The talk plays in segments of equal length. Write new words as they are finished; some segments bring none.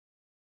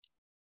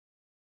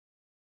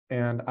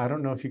And I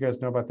don't know if you guys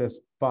know about this,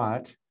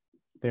 but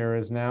there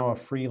is now a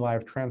free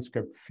live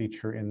transcript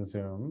feature in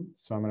Zoom.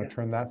 So I'm going to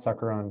turn that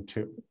sucker on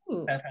too.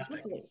 Ooh,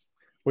 Fantastic. lovely.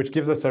 Which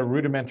gives us a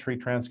rudimentary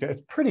transcript.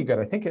 It's pretty good.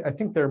 I think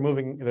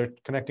they're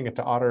connecting it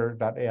to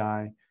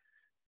otter.ai.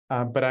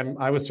 But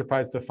I was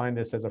surprised to find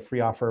this as a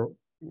free offer.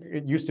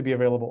 It used to be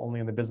available only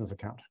in the business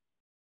account.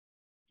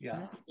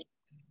 Yeah.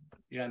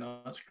 Yeah,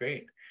 no, that's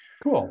great.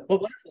 Cool. Well,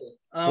 wonderful.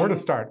 Where to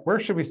start? Where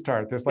should we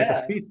start? There's like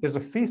yeah. a feast. There's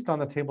a feast on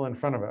the table in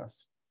front of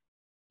us.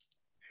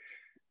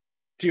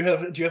 Do you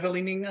have a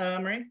leaning,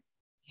 Marie?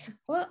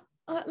 Well,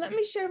 let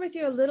me share with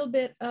you a little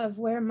bit of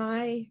where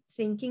my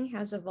thinking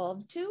has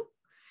evolved to.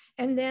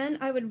 And then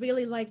I would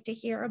really like to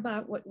hear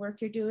about what work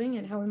you're doing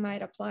and how we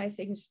might apply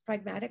things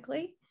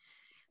pragmatically.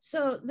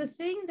 So the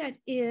thing that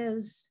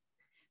is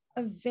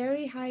of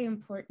very high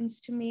importance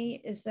to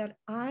me is that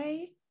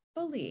I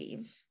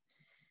believe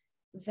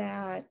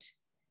that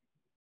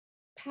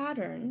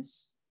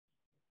patterns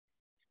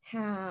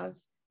have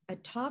a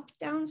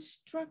top-down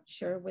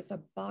structure with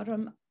a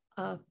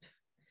bottom-up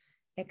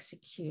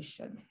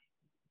execution.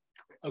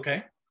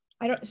 Okay.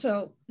 I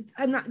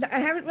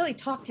haven't really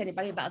talked to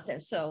anybody about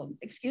this, so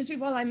excuse me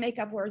while I make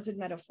up words and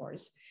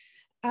metaphors.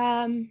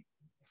 There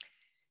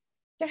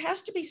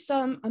has to be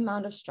some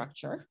amount of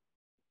structure.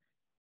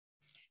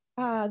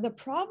 The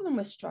problem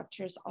with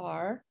structures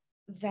are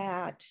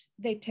that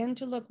they tend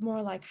to look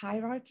more like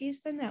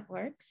hierarchies than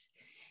networks,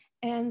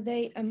 and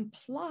they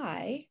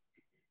imply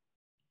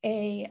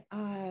a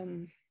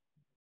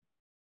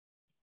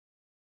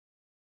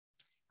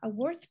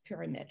worth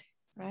pyramid,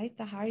 right?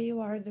 The higher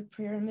you are the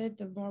pyramid,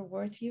 the more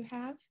worth you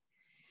have,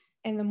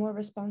 and the more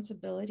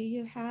responsibility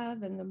you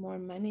have, and the more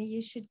money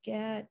you should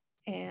get.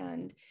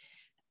 And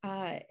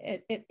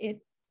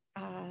it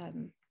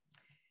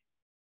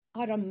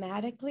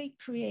automatically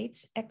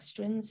creates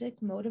extrinsic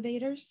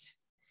motivators.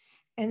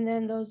 And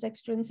then those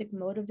extrinsic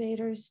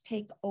motivators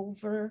take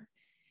over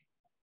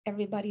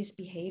everybody's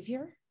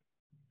behavior.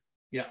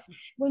 Yeah.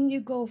 When you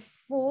go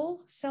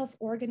full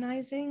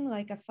self-organizing,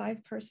 like a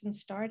 5-person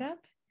startup,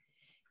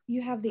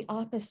 you have the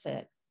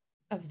opposite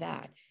of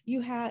that.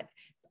 You have,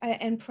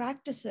 and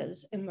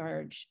practices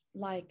emerge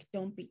like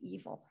don't be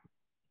evil.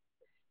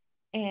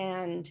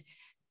 And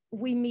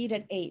we meet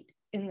at 8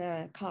 in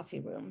the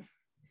coffee room.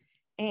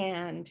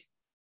 And,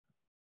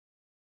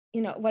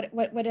 you know,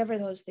 whatever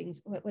those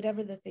things,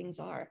 whatever the things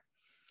are.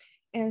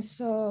 And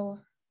so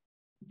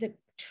the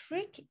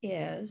trick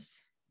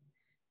is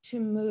to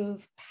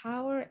move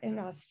power and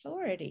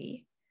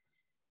authority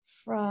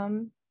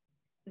from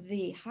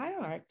the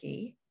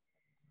hierarchy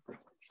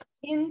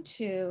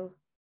into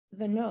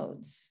the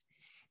nodes.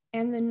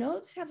 And the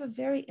nodes have a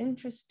very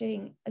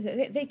interesting,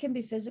 they can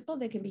be physical,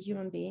 they can be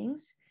human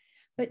beings,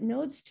 but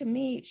nodes to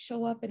me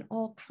show up in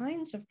all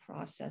kinds of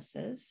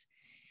processes.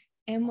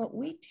 And what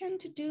we tend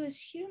to do as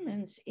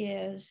humans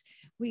is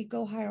we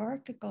go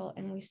hierarchical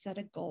and we set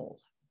a goal.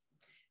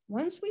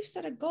 Once we've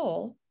set a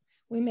goal,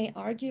 we may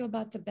argue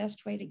about the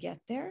best way to get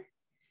there,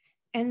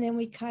 and then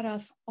we cut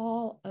off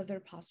all other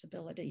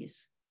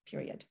possibilities,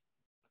 period.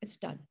 It's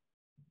done.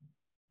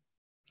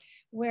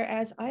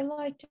 Whereas I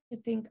like to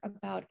think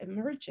about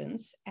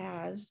emergence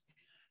as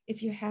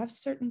if you have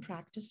certain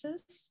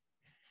practices,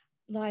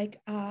 like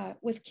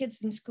with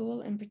kids in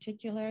school in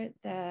particular,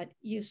 that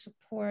you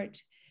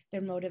support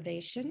their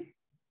motivation,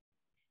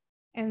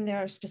 and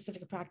there are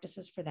specific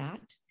practices for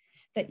that,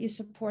 that you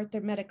support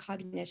their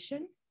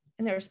metacognition,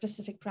 and there are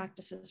specific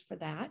practices for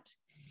that.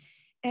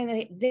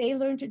 And they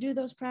learn to do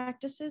those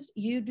practices,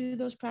 you do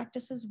those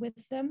practices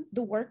with them,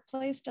 the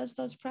workplace does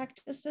those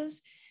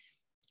practices.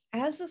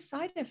 As a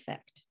side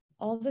effect,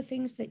 all the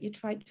things that you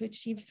tried to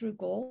achieve through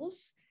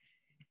goals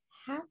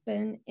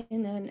happen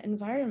in an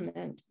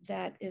environment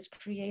that is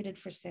created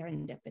for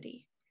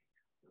serendipity.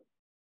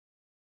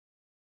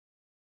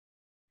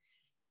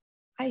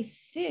 I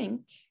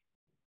think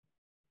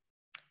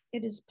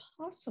it is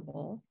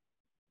possible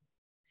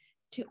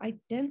to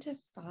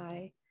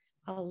identify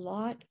a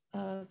lot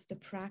of the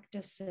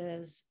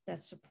practices that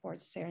support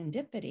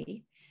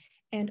serendipity.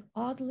 And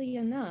oddly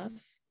enough,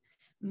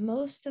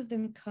 most of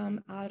them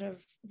come out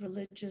of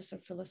religious or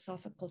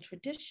philosophical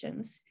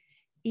traditions,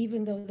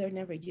 even though they're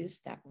never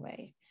used that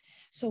way.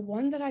 So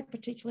one that I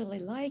particularly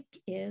like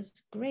is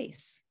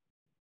grace,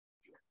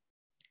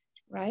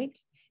 right?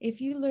 If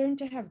you learn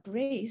to have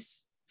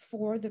grace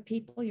for the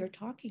people you're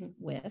talking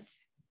with,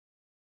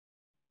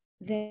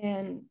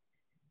 then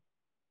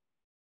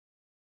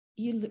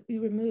you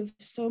remove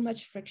so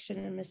much friction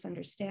and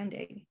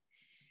misunderstanding.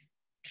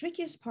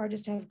 Trickiest part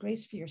is to have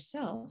grace for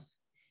yourself.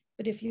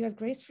 But if you have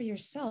grace for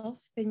yourself,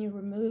 then you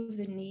remove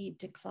the need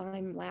to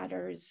climb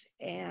ladders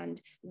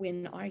and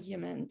win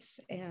arguments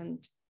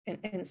and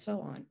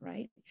so on,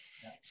 right?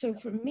 Yeah. So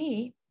for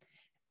me,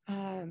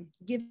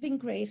 giving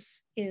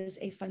grace is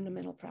a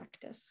fundamental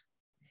practice.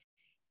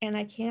 And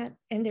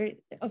there,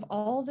 of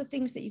all the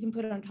things that you can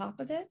put on top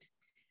of it,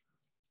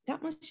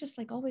 that one's just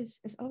like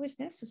is always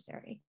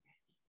necessary.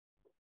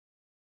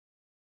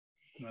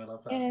 I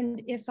love that.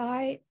 And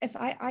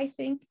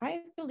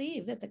I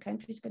believe that the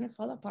country's going to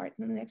fall apart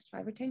in the next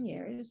 5 or 10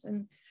 years.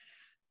 And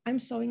I'm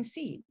sowing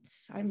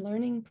seeds. I'm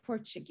learning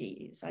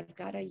Portuguese. I've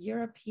got a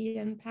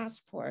European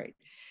passport.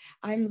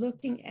 I'm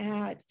looking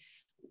at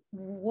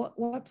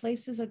what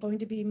places are going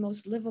to be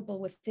most livable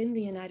within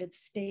the United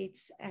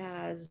States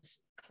as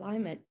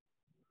climate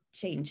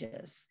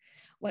changes.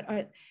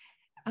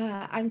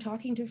 I'm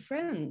talking to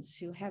friends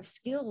who have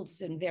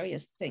skills in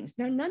various things.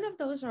 Now, none of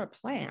those are a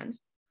plan.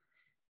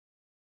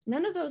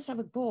 None of those have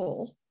a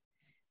goal,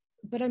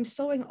 but I'm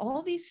sowing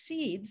all these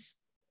seeds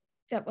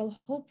that will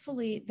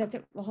hopefully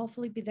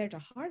be there to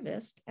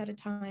harvest at a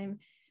time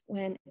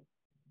when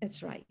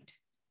it's right.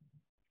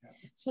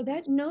 So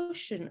that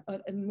notion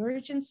of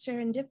emergent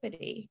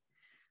serendipity,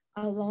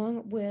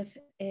 along with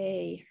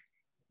a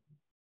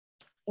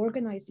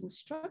organizing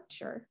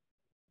structure,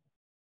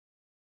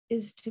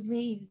 is to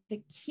me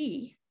the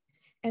key.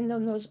 And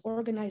then those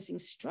organizing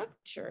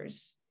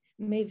structures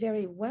may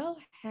very well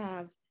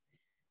have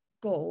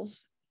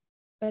goals,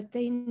 but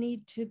they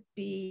need to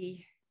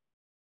be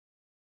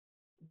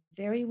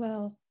very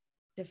well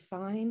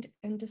defined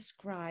and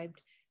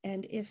described.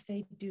 And if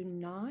they do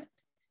not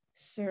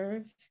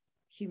serve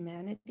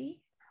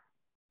humanity,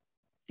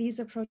 these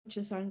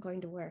approaches aren't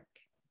going to work.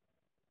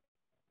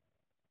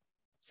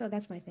 So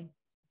that's my thing.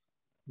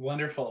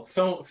 Wonderful.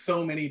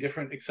 So many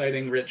different,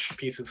 exciting, rich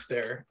pieces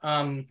there.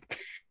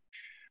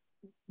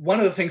 One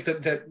of the things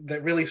that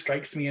really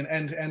strikes me,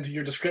 and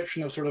your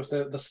description of sort of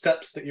the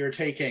steps that you're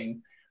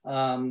taking,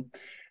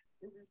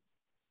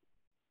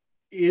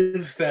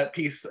 is that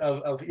piece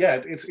of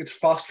it's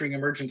fostering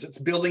emergence, it's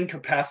building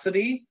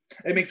capacity.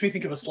 It makes me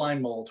think of a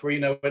slime mold where, you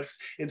know,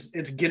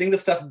 it's getting the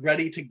stuff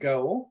ready to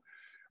go,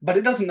 but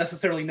it doesn't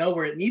necessarily know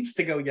where it needs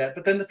to go yet.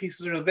 But then the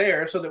pieces are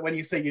there so that when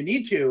you say you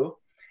need to,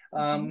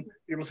 you're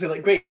able to say,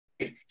 like, great,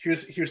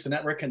 here's the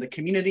network and the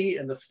community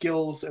and the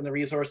skills and the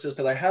resources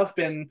that I have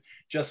been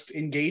just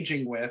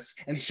engaging with,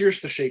 and here's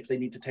the shape they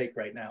need to take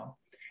right now.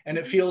 And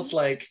it feels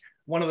like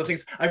one of the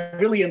things, I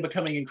really am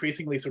becoming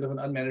increasingly sort of an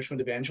unmanagement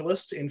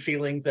evangelist, in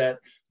feeling that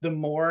the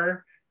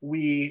more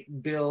we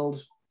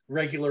build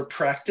regular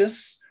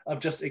practice of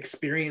just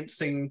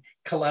experiencing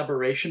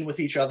collaboration with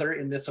each other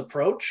in this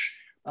approach,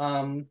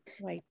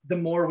 right, the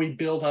more we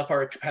build up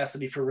our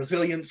capacity for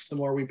resilience, the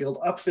more we build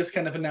up this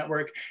kind of a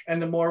network,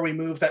 and the more we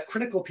move that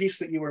critical piece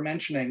that you were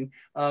mentioning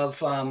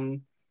of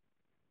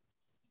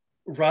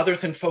rather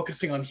than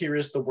focusing on here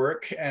is the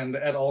work and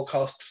at all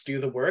costs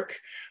do the work,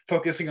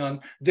 focusing on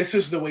this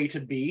is the way to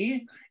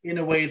be, in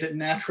a way that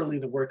naturally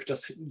the work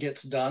just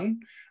gets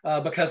done,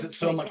 because it's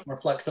so much more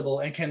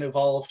flexible and can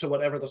evolve to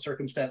whatever the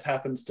circumstance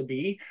happens to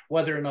be,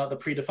 whether or not the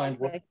predefined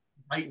work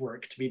might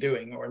work to be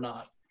doing or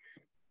not.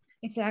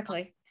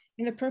 Exactly.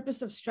 And the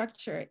purpose of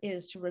structure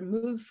is to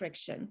remove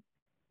friction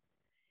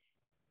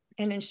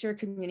and ensure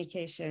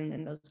communication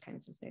and those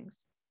kinds of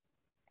things.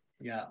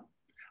 Yeah.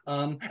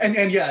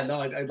 And yeah, no,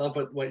 I love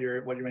what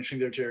you're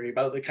mentioning there, Jerry,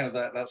 about the kind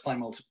of that slime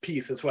mold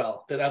piece as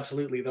well. That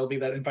absolutely there'll be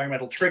that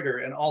environmental trigger,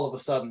 and all of a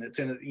sudden it's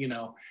in it. You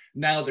know,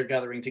 now they're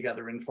gathering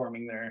together and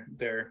forming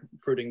their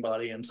fruiting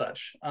body and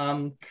such.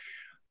 Or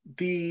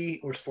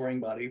sporing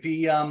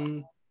body.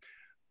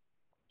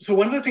 So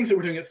one of the things that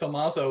we're doing at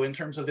Filmazo in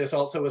terms of this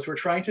also is we're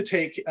trying to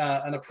take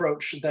an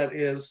approach that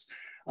is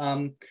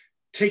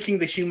taking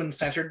the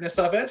human-centeredness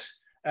of it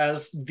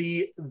as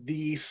the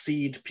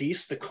seed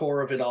piece, the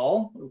core of it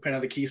all, kind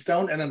of the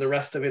keystone, and then the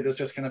rest of it is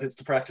just kind of, it's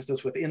the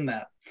practices within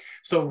that.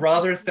 So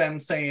rather than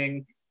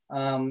saying,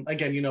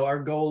 again, you know, our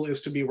goal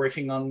is to be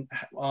working on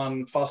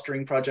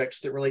fostering projects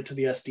that relate to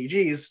the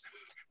SDGs,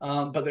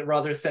 but that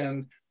rather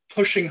than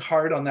pushing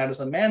hard on that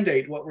as a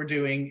mandate, what we're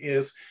doing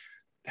is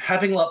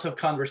having lots of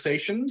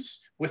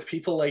conversations with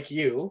people like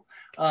you.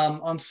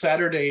 On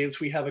Saturdays,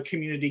 we have a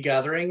community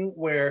gathering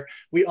where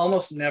we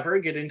almost never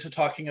get into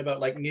talking about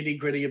like nitty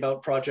gritty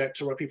about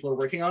projects or what people are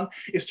working on.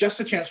 It's just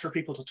a chance for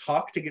people to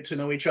talk, to get to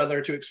know each other,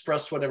 to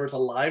express whatever's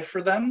alive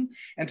for them,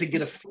 and to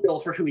get a feel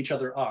for who each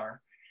other are.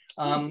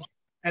 And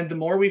the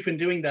more we've been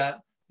doing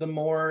that, the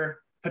more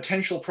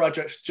potential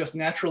projects just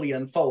naturally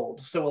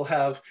unfold. So we'll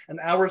have an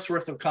hour's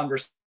worth of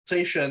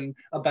conversation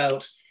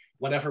about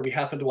whatever we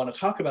happen to want to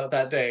talk about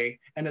that day.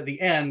 And at the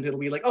end, it'll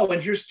be like, oh,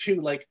 and here's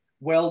two like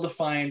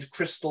well-defined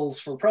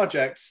crystals for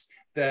projects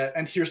that,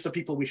 and here's the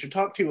people we should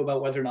talk to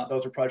about whether or not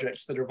those are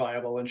projects that are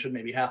viable and should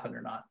maybe happen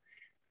or not.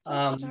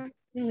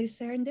 Really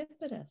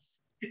serendipitous.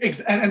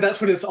 And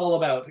that's what it's all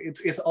about.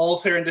 It's all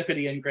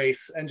serendipity and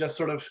grace, and just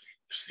sort of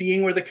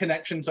seeing where the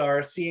connections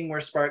are, seeing where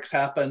sparks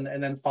happen,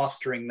 and then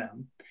fostering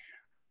them.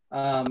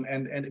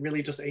 And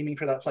really just aiming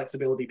for that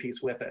flexibility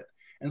piece with it.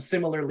 And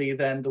similarly,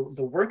 then the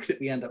work that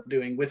we end up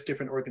doing with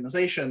different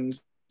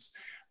organizations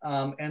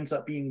ends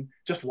up being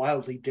just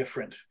wildly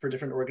different for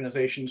different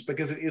organizations,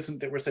 because it isn't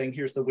that we're saying,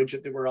 here's the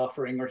widget that we're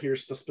offering, or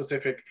here's the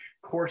specific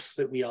course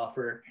that we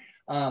offer.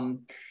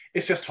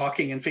 it's just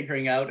talking and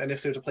figuring out. And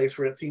if there's a place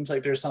where it seems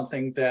like there's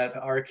something that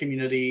our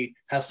community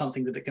has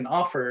something that it can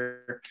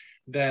offer,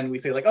 then we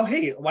say like, oh,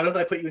 hey, why don't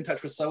I put you in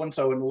touch with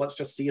so-and-so and let's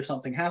just see if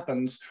something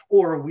happens.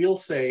 Or we'll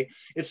say,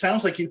 it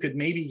sounds like you could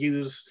maybe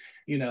use,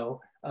 you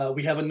know,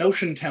 we have a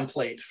Notion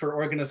template for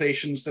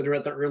organizations that are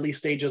at the early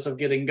stages of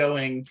getting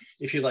going.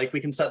 If you like, we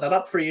can set that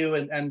up for you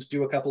and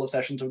do a couple of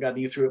sessions of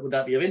guiding you through it. Would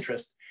that be of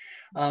interest?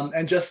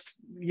 And just,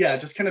 yeah,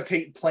 just kind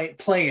of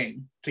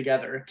playing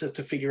together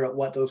to figure out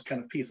what those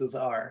kind of pieces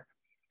are.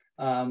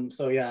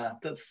 So yeah,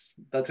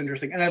 that's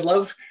interesting. And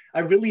I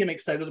really am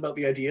excited about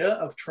the idea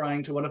of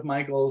trying to, one of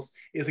my goals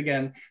is,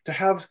 again, to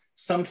have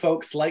some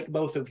folks like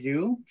both of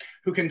you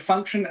who can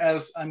function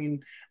as, I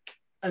mean,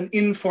 an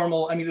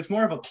informal, I mean, it's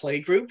more of a play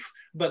group,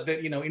 but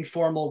that, you know,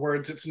 informal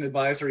words, it's an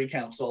advisory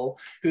council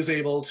who's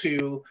able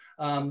to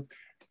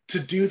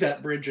do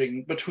that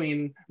bridging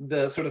between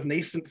the sort of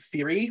nascent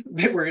theory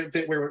that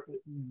we're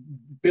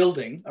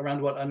building around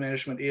what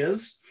unmanagement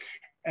is,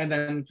 and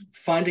then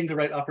finding the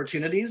right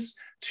opportunities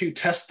to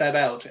test that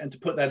out and to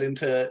put that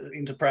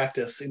into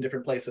practice in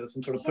different places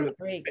and sort of put it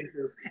in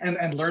places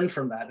and learn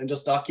from that and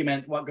just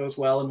document what goes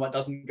well and what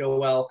doesn't go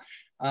well.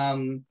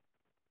 And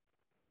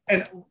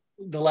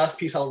the last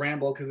piece, I'll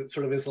ramble because it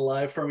sort of is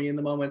alive for me in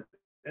the moment,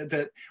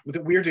 that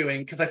we're doing,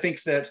 because I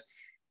think that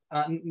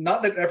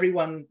not that every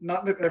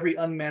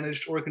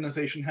unmanaged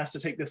organization has to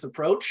take this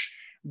approach,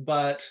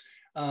 but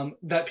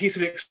that piece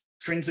of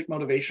extrinsic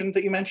motivation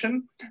that you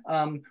mentioned,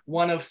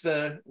 one of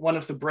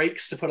the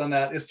breaks to put on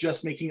that is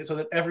just making it so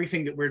that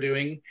everything that we're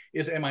doing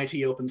is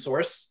MIT open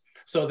source,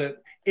 so that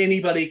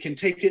anybody can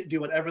take it,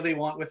 do whatever they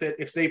want with it.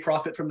 If they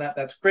profit from that,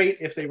 that's great.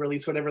 If they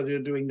release whatever they're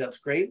doing, that's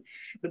great.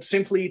 But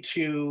simply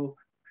to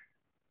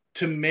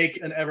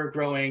make an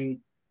ever-growing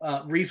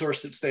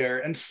resource that's there.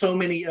 And so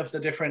many of the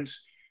different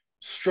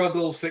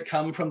struggles that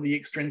come from the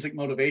extrinsic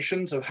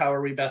motivations of how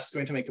are we best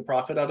going to make a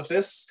profit out of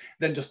this,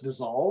 then just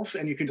dissolve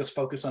and you can just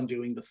focus on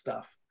doing the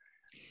stuff.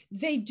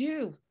 They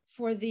do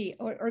for the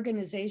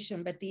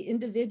organization, but the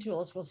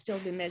individuals will still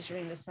be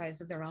measuring the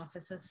size of their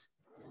offices.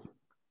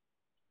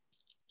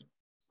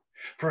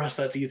 For us,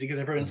 that's easy because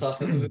everyone's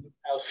office is in the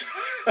house.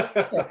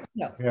 No,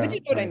 yeah, but you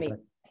know what I mean.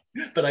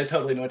 But I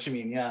totally know what you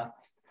mean, yeah.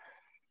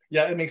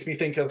 Yeah, it makes me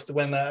think of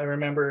when I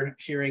remember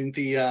hearing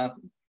the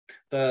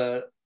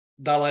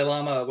Dalai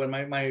Lama when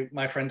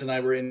my friend and I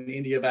were in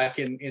India back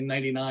in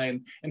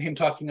 '99, and him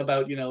talking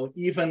about, you know,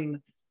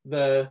 even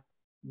the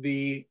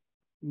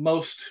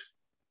most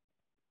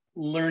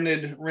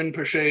learned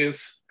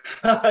Rinpoches.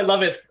 I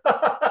love it.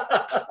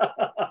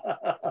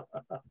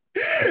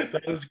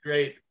 That was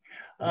great.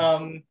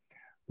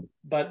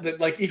 But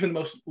like even the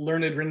most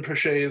learned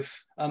Rinpoches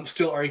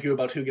still argue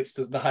about who gets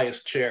the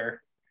highest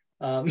chair.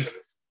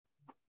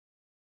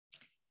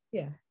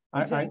 Yeah.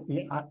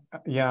 Exactly.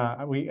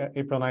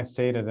 April and I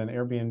stayed at an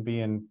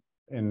Airbnb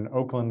in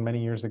Oakland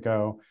many years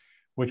ago,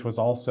 which was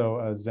also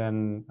a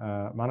Zen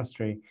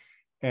monastery,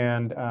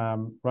 and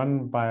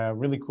run by a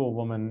really cool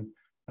woman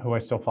who I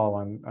still follow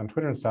on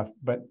Twitter and stuff.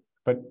 But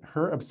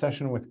her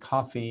obsession with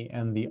coffee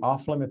and the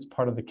off-limits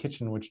part of the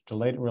kitchen, which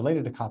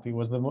related to coffee,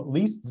 was the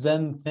least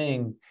Zen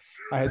thing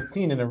I had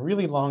seen in a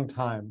really long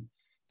time.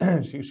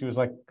 she was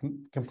like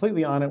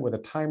completely on it with a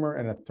timer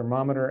and a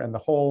thermometer and the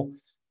whole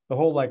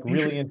like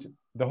really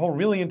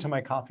into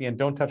my coffee and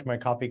don't touch my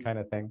coffee kind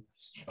of thing.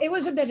 It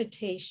was a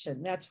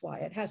meditation. That's why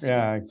it has to.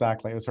 Yeah,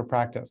 exactly. It was her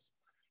practice.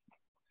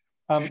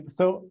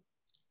 So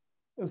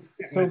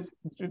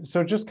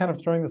just kind of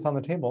throwing this on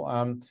the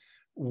table.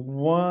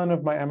 One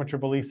of my amateur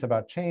beliefs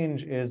about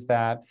change is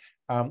that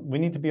we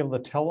need to be able to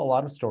tell a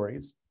lot of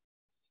stories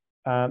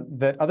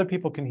that other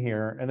people can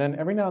hear. And then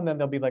every now and then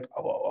they'll be like,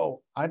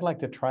 oh, I'd like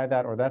to try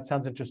that, or that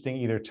sounds interesting.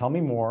 Either tell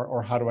me more,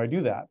 or how do I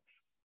do that?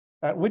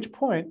 At which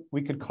point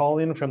we could call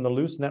in from the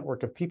loose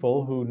network of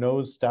people who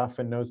knows stuff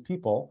and knows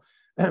people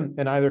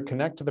and either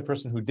connect to the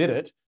person who did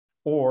it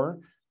or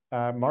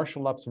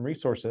marshal up some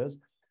resources.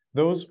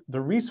 The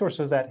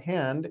resources at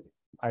hand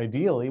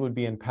ideally would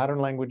be in pattern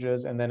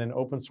languages and then in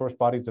open source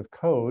bodies of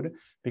code,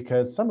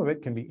 because some of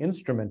it can be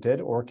instrumented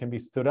or can be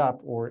stood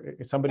up, or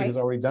if somebody has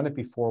already done it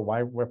before,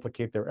 why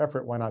replicate their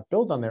effort? Why not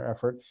build on their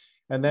effort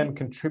and then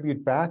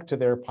contribute back to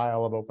their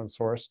pile of open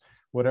source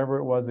whatever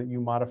it was that you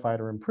modified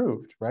or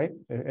improved, right?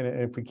 And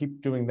if we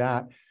keep doing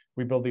that,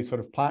 we build these sort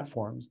of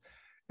platforms.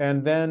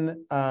 And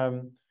then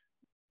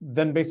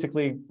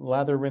basically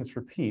lather, rinse,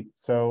 repeat.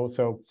 So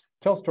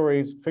tell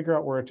stories, figure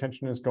out where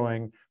attention is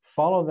going,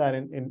 follow that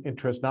in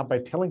interest, not by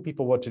telling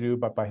people what to do,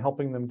 but by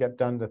helping them get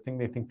done the thing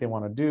they think they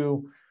want to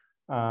do.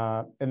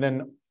 And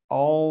then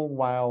all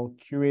while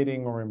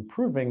curating or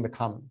improving the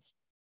commons.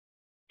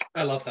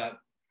 I love that.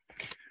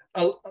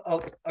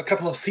 A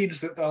couple of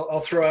seeds that I'll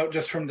throw out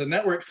just from the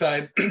network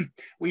side.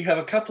 We have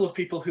a couple of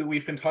people who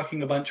we've been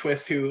talking a bunch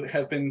with who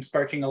have been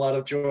sparking a lot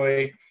of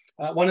joy.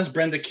 One is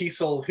Brenda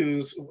Kiesel,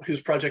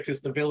 whose project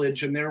is The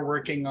Village, and they're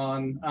working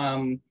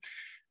on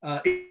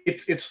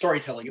it's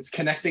storytelling. It's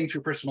connecting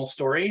through personal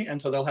story,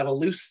 and so they'll have a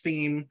loose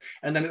theme,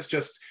 and then it's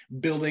just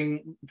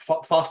building,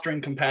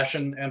 fostering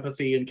compassion,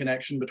 empathy, and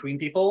connection between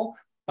people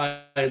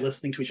by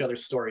listening to each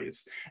other's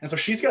stories. And so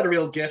she's got a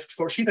real gift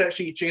for, she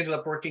ended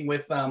up working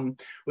with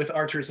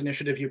Artur's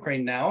initiative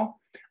Ukraine Now,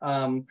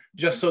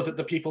 just so that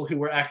the people who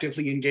were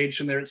actively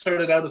engaged in there, it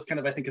started out as kind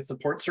of, I think, a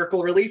support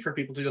circle really for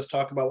people to just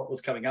talk about what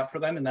was coming up for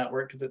them in that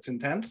work because it's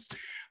intense,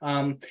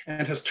 and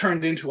has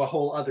turned into a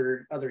whole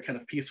other kind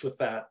of piece with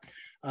that.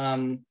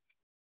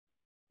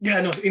 Yeah,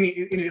 no,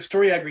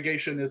 story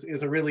aggregation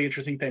is a really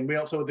interesting thing. We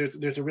also,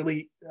 there's a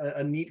really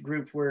a neat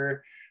group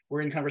where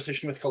we're in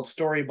conversation with called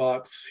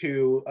Storybox,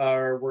 who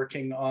are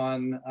working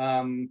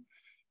on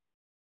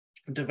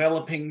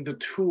developing the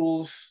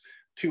tools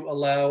to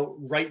allow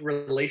right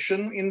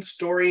relation in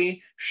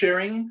story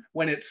sharing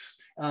when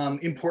it's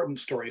important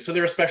stories. So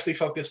they're especially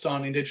focused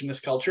on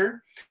Indigenous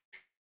culture,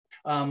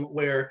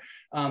 where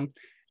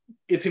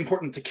it's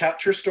important to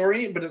capture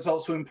story, but it's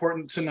also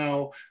important to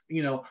know,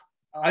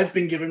 I've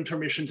been given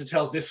permission to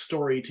tell this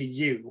story to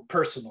you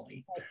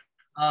personally.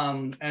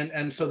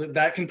 And so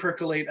that can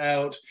percolate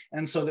out,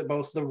 and so that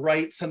both the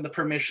rights and the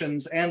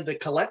permissions and the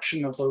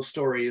collection of those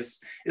stories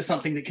is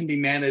something that can be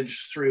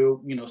managed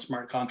through,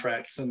 smart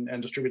contracts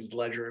and distributed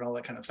ledger and all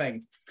that kind of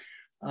thing.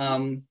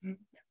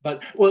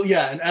 But well,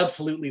 yeah, and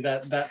absolutely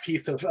that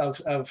piece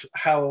of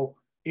how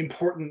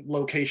important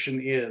location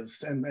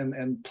is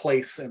and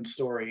place and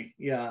story.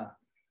 Yeah.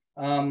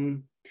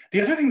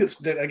 The other thing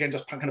that again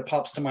just kind of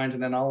pops to mind,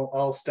 and then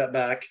I'll step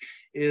back,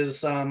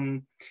 is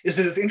that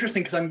it's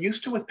interesting because I'm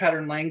used to, with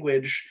pattern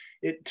language,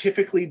 it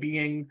typically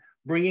being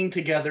bringing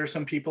together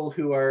some people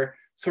who are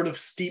sort of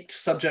steeped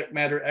subject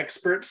matter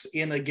experts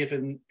in a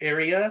given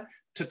area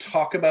to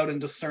talk about and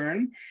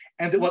discern.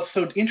 And that what's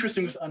so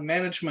interesting with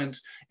UnManagement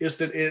is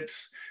that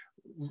it's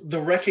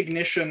the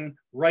recognition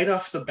right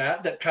off the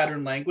bat that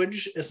pattern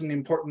language is an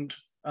important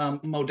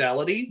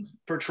modality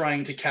for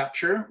trying to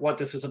capture what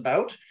this is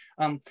about.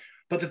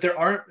 But that there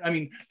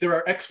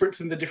are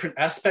experts in the different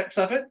aspects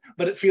of it,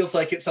 but it feels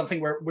like it's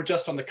something where we're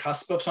just on the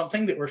cusp of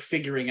something that we're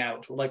figuring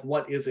out, like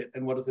what is it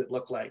and what does it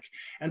look like?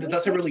 And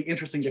that's a really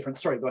interesting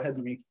difference. Sorry, go ahead,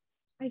 Mimi.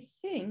 I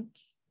think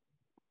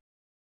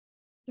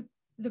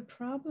the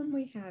problem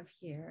we have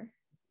here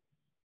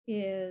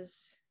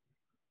is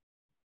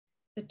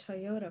the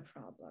Toyota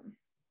problem.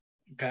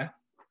 Okay.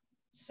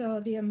 So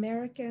the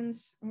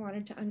Americans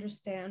wanted to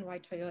understand why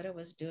Toyota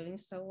was doing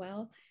so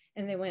well,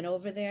 and they went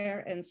over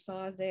there and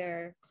saw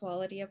their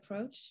quality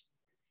approach.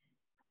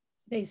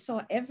 They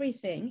saw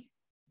everything,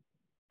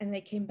 and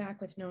they came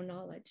back with no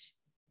knowledge.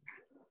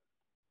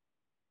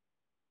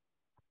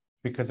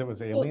 Because it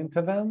was alien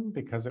to them?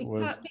 Because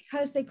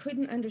they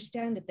couldn't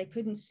understand it. They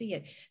couldn't see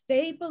it.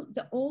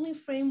 The only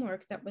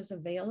framework that was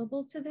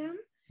available to them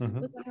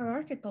was the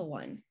hierarchical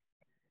one.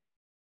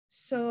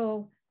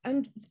 So,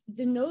 and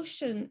the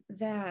notion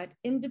that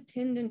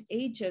independent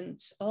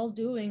agents all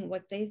doing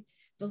what they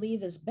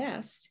believe is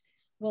best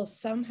will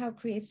somehow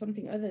create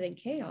something other than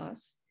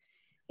chaos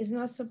is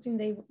not something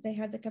they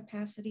had the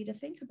capacity to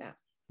think about.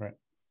 Right.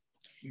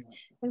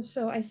 And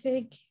so I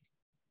think,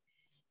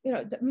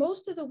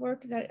 most of the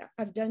work that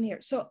I've done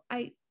here, so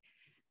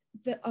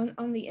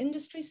on the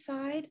industry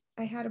side,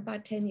 I had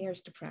about 10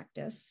 years to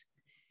practice.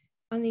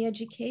 On the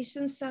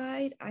education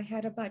side, I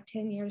had about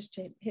 10 years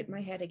to hit my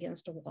head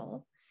against a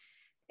wall.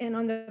 And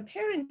on the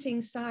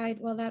parenting side,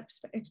 well, that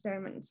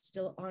experiment is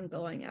still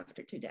ongoing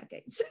after 2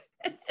 decades.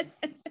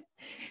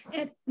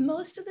 And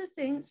most of the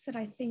things that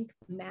I think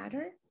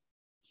matter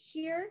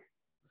here,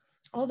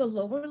 all the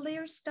lower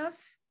layer stuff,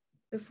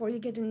 before you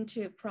get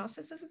into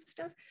processes and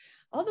stuff,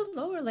 all the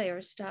lower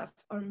layer stuff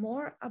are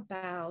more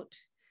about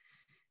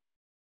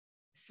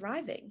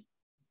thriving.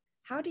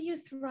 How do you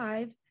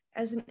thrive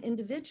as an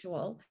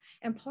individual?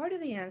 And part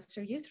of the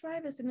answer, you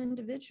thrive as an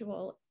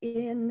individual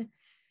in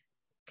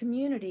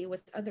community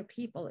with other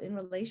people, in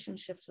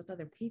relationships with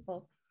other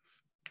people.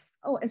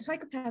 Oh, and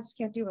psychopaths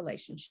can't do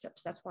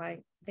relationships. That's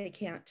why they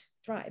can't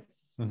thrive,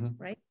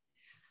 right?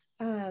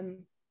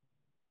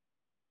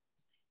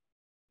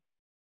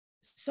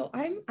 So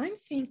I'm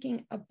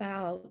thinking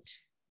about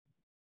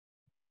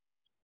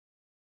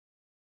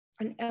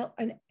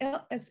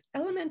as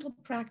elemental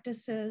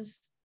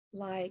practices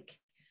like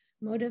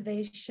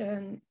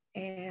motivation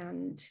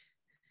and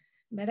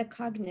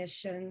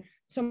metacognition.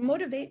 So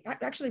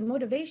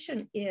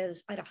motivation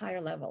is at a higher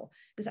level,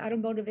 because out of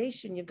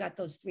motivation, you've got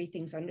those 3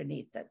 things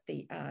underneath that,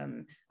 the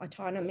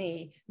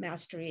autonomy,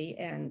 mastery,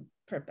 and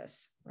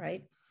purpose,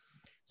 right?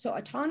 So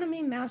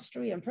autonomy,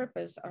 mastery, and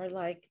purpose are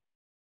like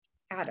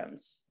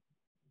atoms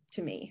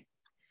to me.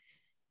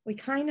 We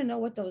kind of know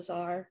what those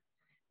are.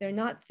 They're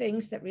not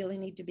things that really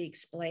need to be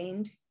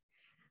explained.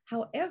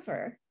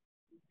 However,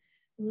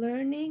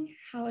 learning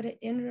how to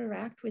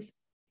interact with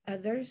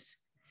others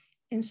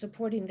in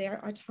supporting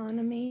their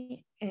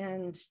autonomy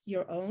and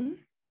your own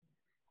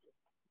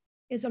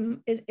is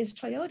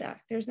Toyota.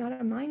 There's not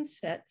a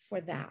mindset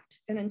for that.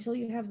 And until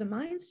you have the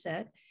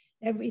mindset,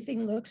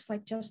 everything looks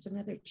like just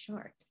another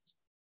chart.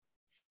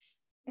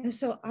 And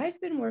so I've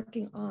been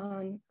working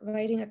on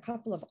writing a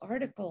couple of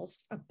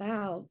articles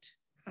about,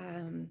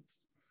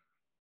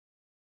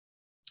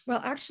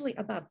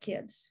 about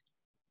kids,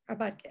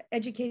 about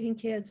educating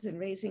kids and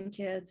raising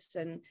kids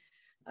and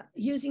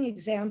using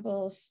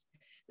examples,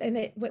 and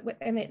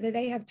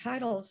they have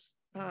titles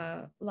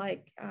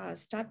like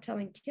 "Stop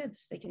Telling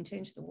Kids They Can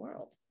Change the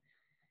World,"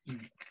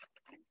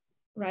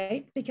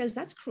 right? Because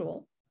that's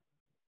cruel.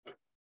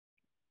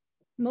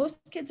 Most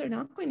kids are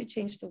not going to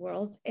change the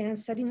world, and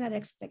setting that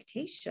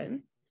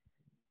expectation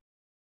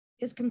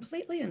is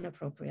completely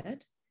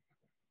inappropriate.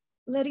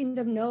 Letting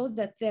them know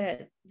that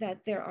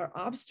there are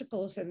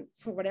obstacles, and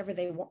for whatever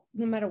they want,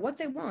 no matter what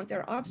they want,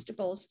 there are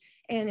obstacles,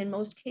 and in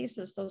most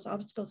cases, those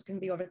obstacles can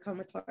be overcome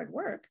with hard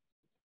work.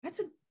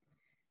 That's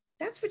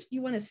what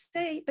you want to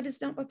say, but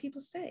it's not what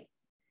people say.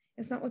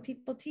 It's not what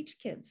people teach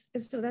kids,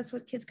 and so that's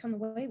what kids come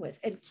away with.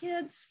 And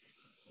kids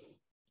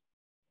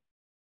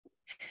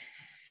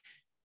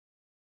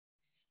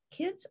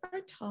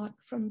are taught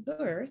from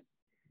birth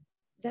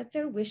that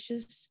their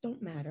wishes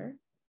don't matter,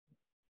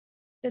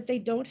 that they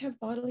don't have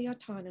bodily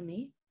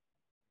autonomy,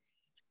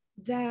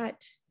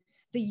 that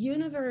the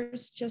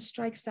universe just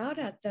strikes out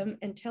at them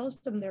and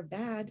tells them they're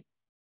bad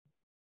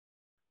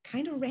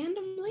kind of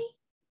randomly,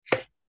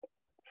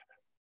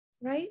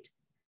 right?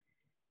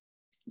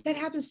 That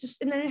happens to,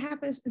 and then it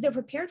happens, they're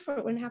prepared for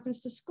it when it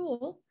happens to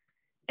school.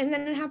 And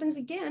then it happens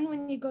again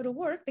when you go to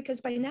work, because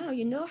by now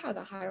you know how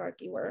the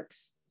hierarchy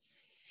works.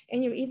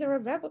 And you're either a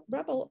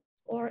rebel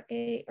or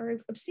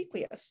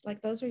obsequious.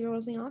 Like, those are your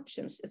only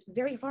options. It's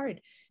very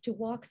hard to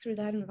walk through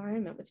that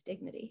environment with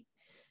dignity.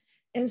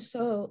 And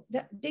so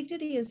that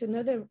dignity is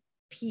another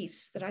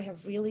piece that I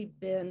have really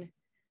been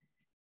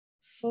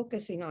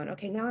focusing on.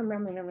 Okay, now I'm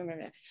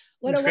remembering.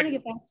 What I want to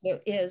get back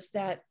to is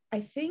that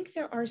I think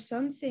there are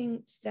some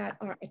things that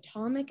are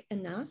atomic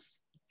enough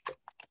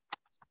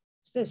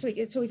so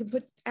we can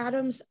put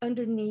atoms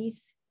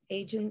underneath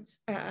agents,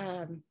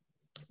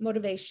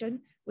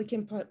 motivation. We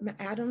can put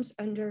atoms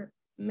under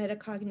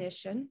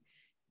metacognition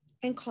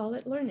and call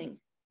it learning.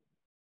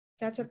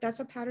 That's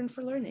a pattern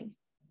for learning.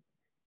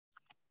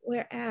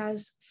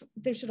 Whereas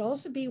there should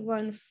also be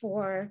one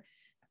for,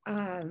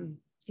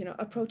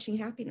 approaching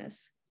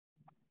happiness,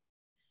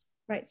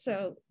 right?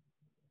 So,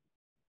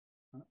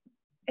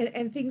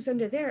 and things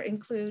under there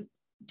include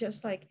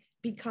just like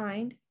be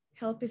kind,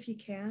 help if you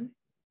can,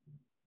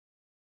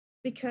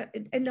 not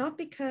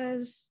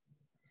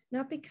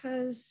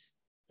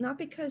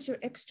because you're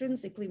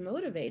extrinsically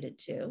motivated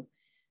to,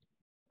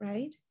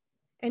 right?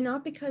 And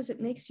not because it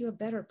makes you a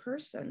better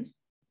person,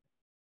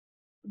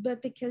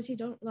 but because you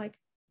don't like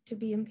to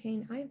be in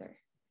pain either.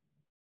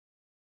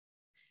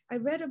 I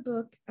read a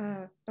book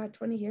about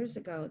 20 years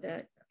ago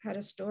that had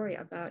a story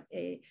about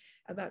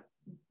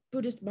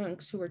Buddhist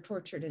monks who were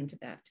tortured in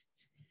Tibet.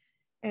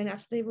 And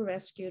after they were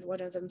rescued,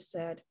 one of them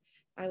said,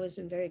 "I was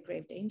in very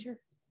grave danger."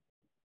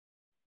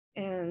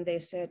 And they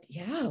said,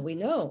 "Yeah, we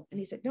know." And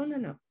he said,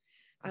 No.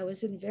 I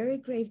was in very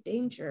grave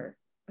danger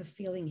of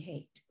feeling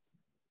hate.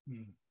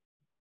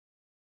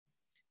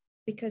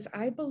 Because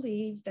I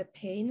believe that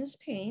pain is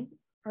pain.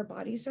 Our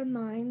bodies, our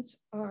minds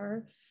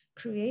are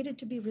created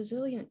to be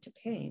resilient to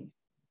pain.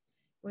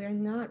 We are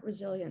not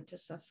resilient to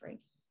suffering.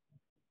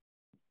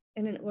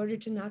 And in order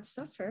to not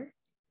suffer,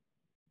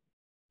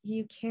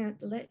 you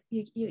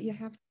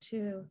have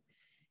to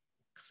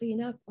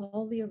clean up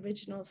all the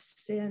original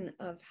sin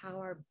of how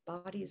our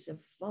bodies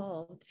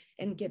evolved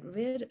and get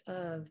rid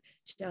of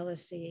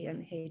jealousy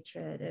and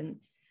hatred and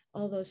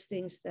all those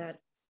things that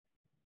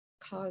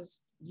cause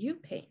you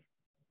pain.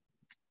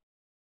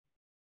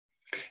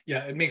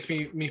 Yeah, it makes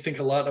me think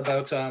a lot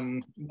about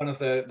one of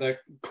the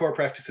core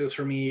practices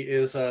for me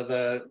is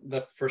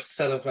the first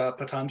set of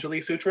Patanjali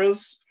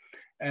sutras,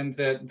 and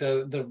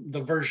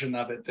the version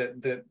of it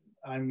that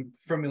I'm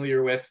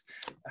familiar with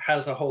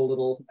has a whole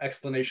little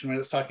explanation when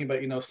it's talking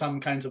about, some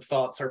kinds of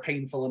thoughts are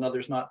painful and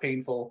others not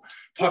painful.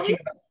 I'm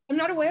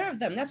not aware of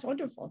them. That's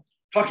wonderful.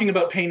 Talking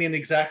about pain in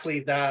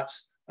exactly that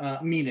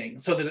meaning,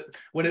 so that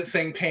when it's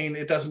saying pain,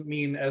 it doesn't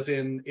mean as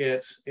in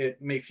it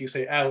makes you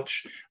say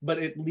ouch, but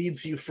it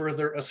leads you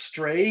further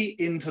astray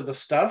into the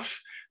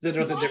stuff that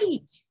are the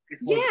different.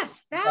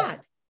 Yes,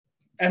 that.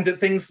 And that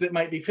things that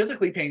might be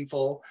physically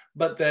painful,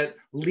 but that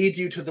lead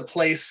you to the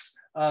place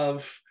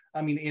of,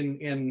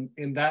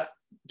 in that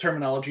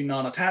terminology,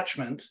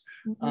 non-attachment,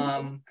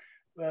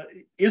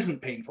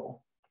 isn't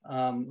painful.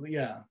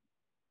 Yeah.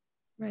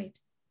 Right.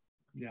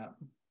 Yeah.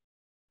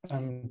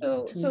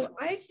 So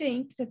I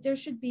think that there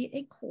should be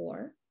a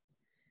core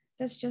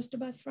that's just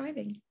about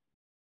thriving.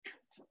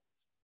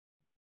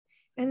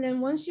 And then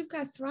once you've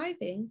got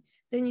thriving,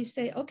 then you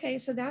say, okay,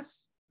 so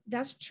that's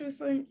true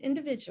for an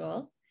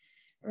individual,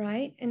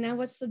 right? And now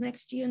what's the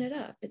next unit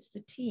up? It's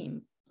the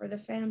team or the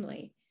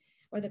family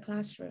or the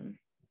classroom.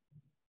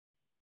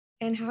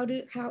 And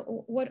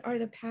what are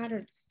the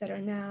patterns that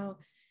are now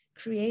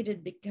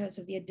created because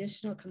of the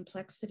additional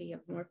complexity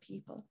of more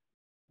people?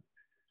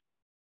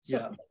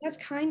 So that's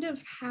kind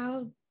of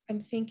how I'm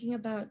thinking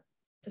about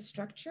the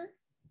structure.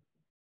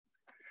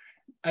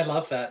 I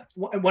love that.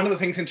 One of the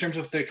things in terms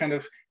of the kind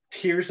of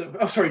tiers of,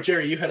 oh, sorry,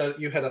 Jerry, you had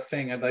a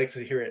thing. I'd like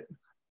to hear it.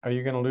 Are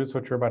you going to lose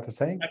what you're about to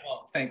say? I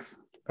will. Thanks.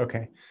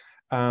 Okay.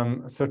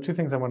 So two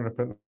things I wanted to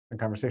put in the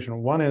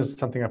conversation. One is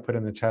something I put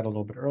in the chat a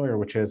little bit earlier,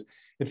 which is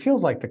it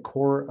feels like the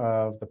core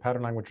of the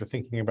pattern language we're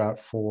thinking about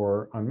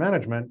for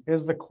management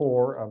is the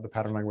core of the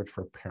pattern language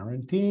for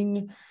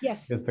parenting.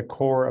 Yes. Is the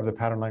core of the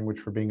pattern language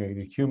for being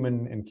a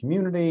human in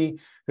community.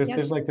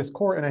 There's like this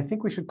core, and I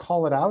think we should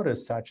call it out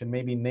as such and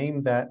maybe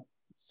name that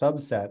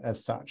subset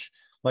as such.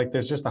 Like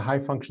there's just a high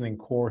functioning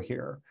core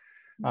here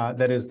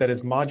that is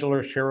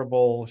modular,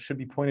 shareable, should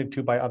be pointed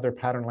to by other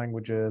pattern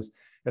languages,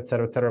 et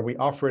cetera, et cetera. We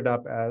offer it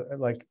up as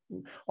like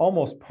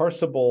almost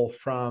parsable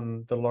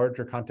from the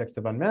larger context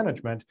of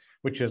unmanagement,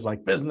 which is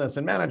like business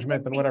and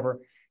management and whatever,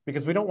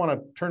 because we don't want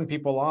to turn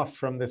people off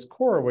from this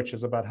core, which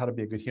is about how to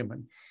be a good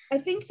human. I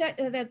think that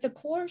that the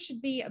core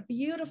should be a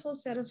beautiful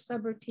set of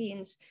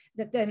subroutines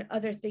that then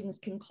other things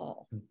can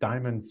call.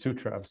 Diamond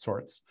Sutra of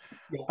sorts.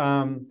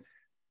 Yeah.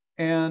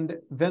 And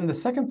then the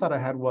second thought I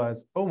had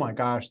was, oh my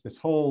gosh, this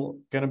whole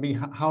gonna be,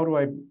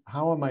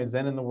 how am I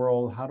Zen in the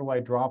world? How do I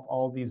drop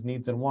all these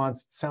needs and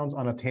wants? It sounds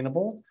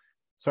unattainable.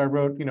 So I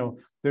wrote,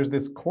 there's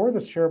this core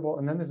that's shareable,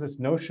 and then there's this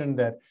notion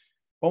that,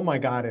 oh my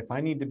God, if I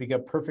need to be a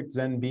perfect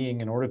Zen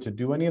being in order to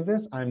do any of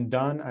this, I'm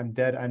done, I'm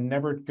dead, I'm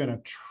never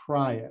gonna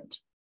try it.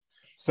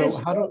 So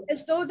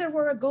as though there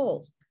were a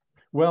goal.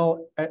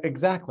 Well,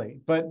 exactly,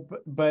 but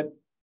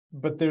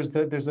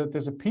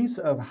there's a piece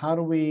of how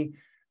do we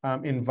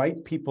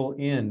invite people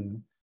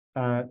in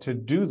to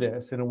do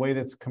this in a way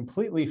that's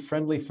completely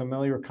friendly,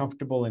 familiar,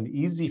 comfortable, and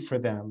easy for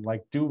them.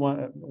 Like do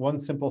one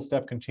simple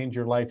step can change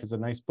your life is a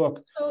nice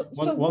book.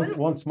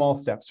 One small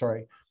step,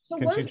 sorry. So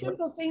one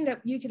simple thing that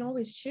you can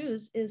always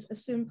choose is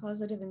assume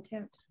positive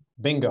intent.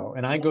 Bingo.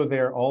 And I go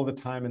there all the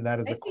time, and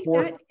that is a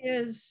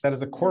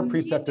core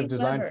precept of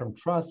design from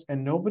trust,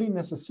 and nobody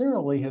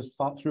necessarily has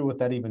thought through what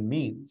that even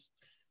means.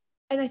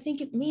 And I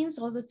think it means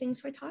all the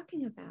things we're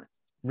talking about.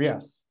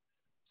 Yes.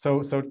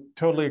 So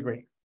totally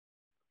agree.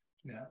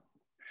 Yeah.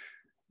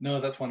 No,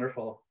 that's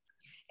wonderful.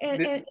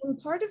 And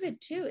part of it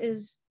too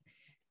is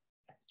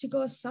to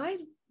go aside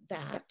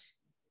that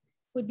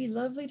would be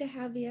lovely to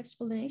have the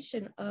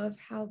explanation of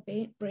how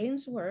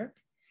brains work,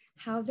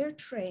 how they're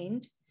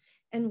trained,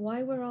 and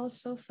why we're all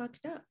so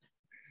fucked up.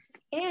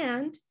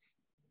 And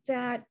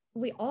that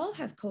we all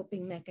have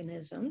coping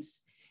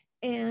mechanisms,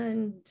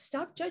 and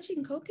stop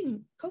judging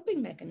coping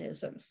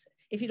mechanisms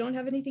if you don't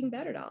have anything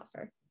better to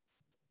offer.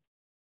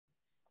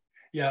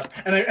 Yeah,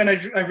 and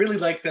I really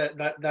like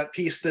that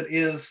piece that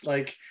is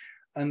like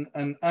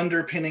an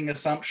underpinning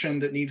assumption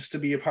that needs to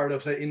be a part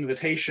of the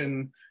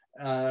invitation,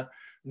 that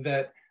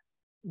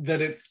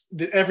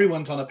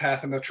everyone's on a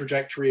path and a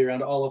trajectory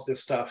around all of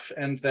this stuff,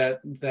 and that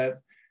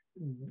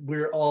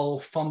we're all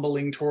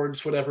fumbling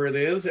towards whatever it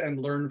is,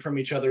 and learn from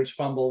each other's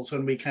fumbles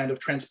when we kind of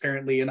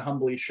transparently and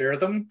humbly share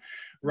them,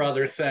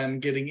 rather than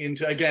getting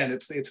into, again,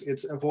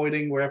 it's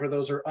avoiding wherever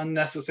those are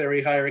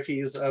unnecessary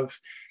hierarchies of,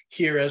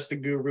 here as the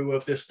guru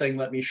of this thing,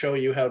 let me show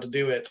you how to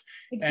do it.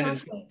 Exactly. And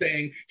it's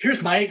saying,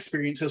 here's my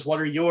experiences,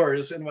 what are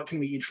yours, and what can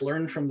we each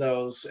learn from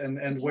those, and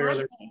exactly. Where are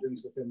there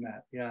patterns within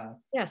that? Yeah.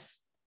 Yes.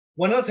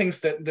 One of the things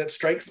that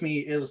strikes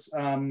me is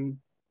also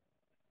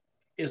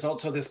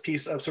this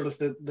piece of sort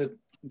of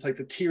it's like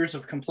the tiers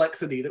of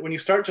complexity, that when you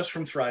start just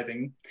from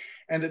thriving,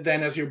 and that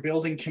then as you're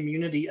building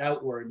community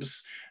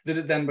outwards, that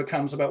it then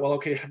becomes about, well,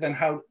 okay, then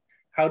how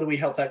do we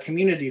help that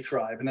community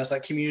thrive? And as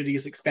that community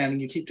is expanding,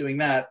 you keep doing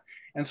that.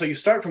 And so you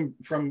start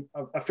from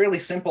a fairly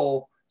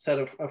simple set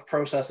of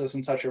processes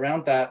and such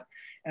around that.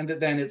 And that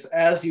then it's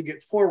as you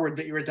get forward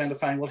that you're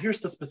identifying, well,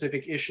 here's the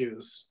specific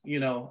issues,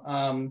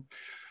 from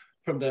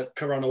the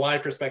Corona Y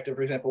perspective,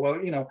 for example, well,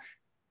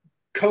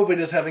 COVID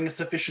is having a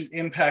sufficient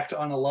impact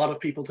on a lot of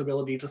people's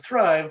ability to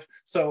thrive.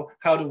 So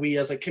how do we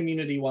as a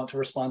community want to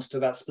respond to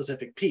that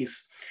specific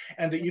piece?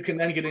 And that you can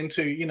then get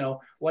into,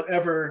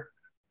 whatever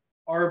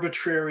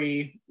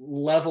arbitrary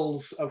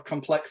levels of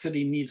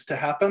complexity needs to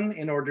happen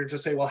in order to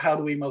say, well, how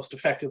do we most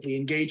effectively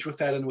engage with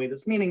that in a way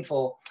that's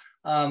meaningful?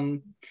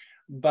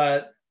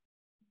 But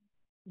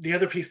the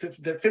other piece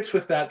that fits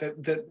with that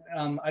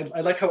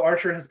I like how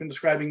Arthur has been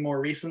describing more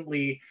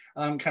recently,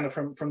 kind of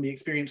from the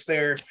experience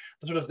there,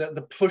 sort of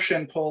the push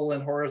and pull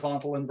and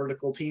horizontal and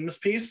vertical teams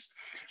piece,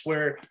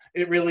 where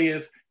it really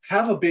is,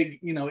 have a big,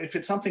 if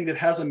it's something that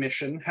has a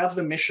mission, have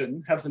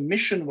the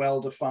mission well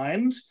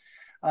defined,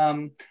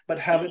 but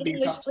have it be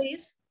English,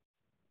 please.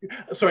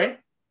 Sorry?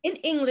 In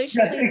English.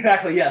 Yes, please.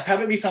 exactly. Yes, have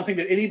it be something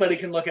that anybody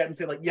can look at and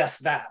say, like, yes,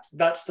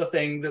 that's the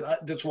thing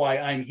that's why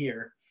I'm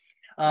here.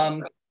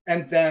 And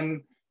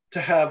then to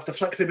have the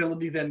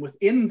flexibility then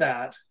within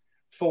that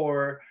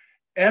for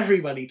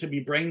everybody to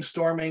be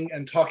brainstorming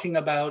and talking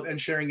about and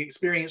sharing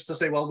experience to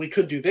say, well, we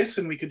could do this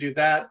and we could do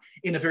that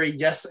in a very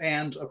yes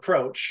and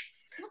approach.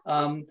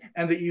 And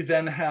that you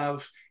then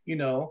have,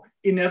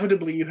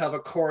 inevitably you have a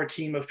core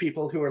team of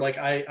people who are like,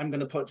 I'm going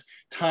to put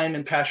time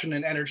and passion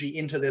and energy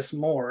into this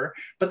more,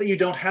 but that you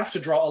don't have to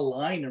draw a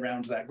line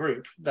around that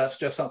group. That's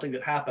just something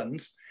that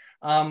happens.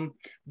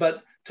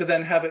 But to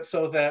then have it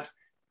so that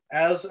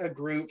as a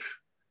group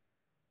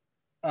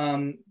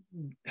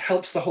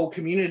helps the whole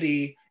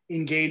community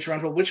engage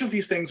around, well, which of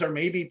these things are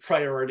maybe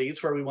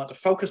priorities where we want to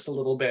focus a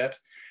little bit?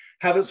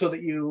 have it so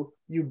that you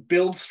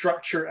build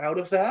structure out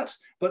of that,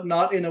 but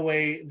not in a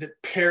way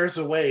that pares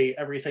away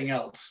everything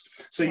else.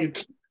 So you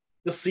keep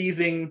the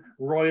seething,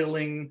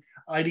 roiling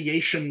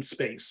ideation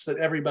space that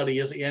everybody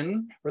is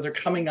in, where they're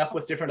coming up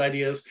with different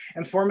ideas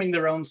and forming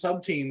their own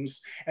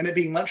sub-teams, and it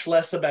being much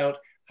less about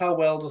how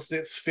well does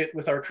this fit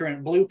with our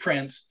current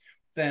blueprint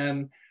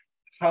than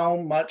how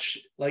much,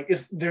 like,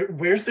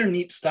 where's their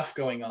neat stuff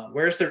going on?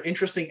 Where's their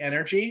interesting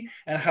energy?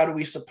 And how do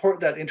we support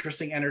that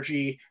interesting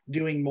energy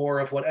doing more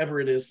of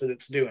whatever it is that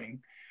it's doing?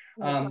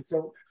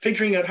 So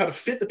figuring out how to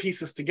fit the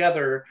pieces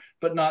together,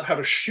 but not how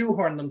to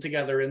shoehorn them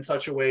together in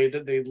such a way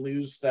that they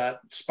lose that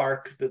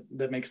spark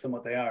that makes them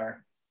what they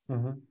are.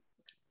 Mm-hmm.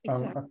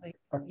 Exactly.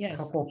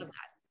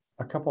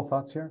 A couple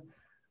thoughts here.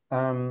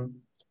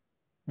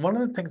 One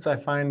of the things I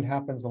find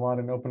happens a lot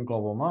in Open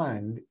Global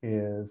Mind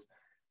is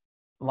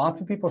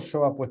lots of people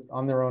show up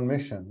on their own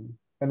mission,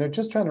 and they're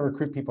just trying to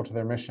recruit people to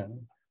their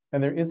mission.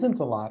 And there isn't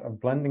a lot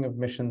of blending of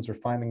missions or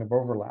finding of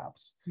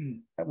overlaps,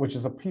 which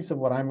is a piece of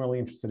what I'm really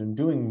interested in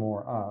doing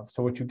more of.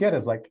 So what you get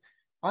is like,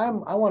 I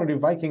want to do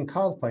Viking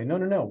cosplay.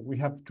 No. We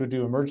have to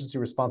do emergency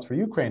response for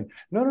Ukraine.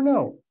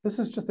 No. This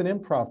is just an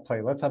improv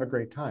play. Let's have a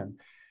great time.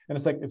 And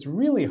it's like, it's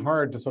really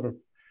hard to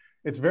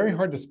it's very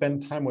hard to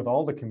spend time with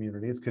all the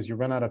communities because you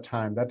run out of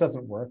time. That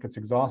doesn't work. It's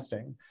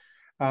exhausting.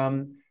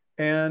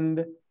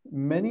 And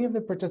many of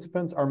the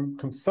participants are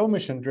so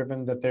mission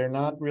driven that they're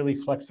not really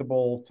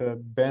flexible to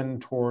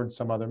bend towards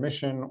some other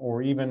mission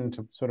or even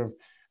to sort of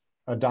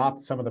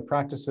adopt some of the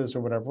practices or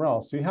whatever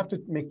else. So you have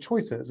to make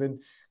choices. And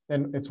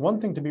it's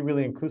one thing to be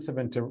really inclusive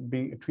and to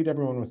treat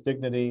everyone with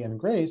dignity and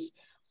grace.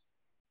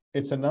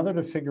 It's another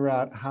to figure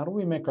out how do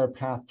we make our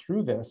path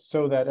through this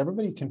so that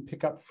everybody can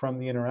pick up from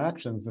the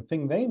interactions the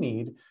thing they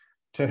need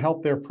to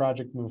help their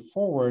project move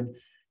forward,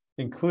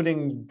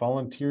 including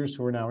volunteers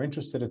who are now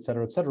interested, et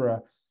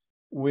cetera,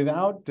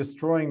 without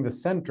destroying the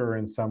center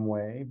in some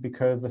way,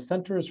 because the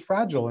center is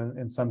fragile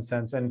in some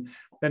sense. And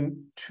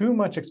then too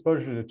much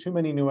exposure to too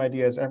many new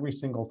ideas every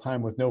single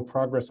time with no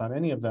progress on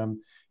any of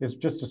them is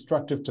just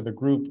destructive to the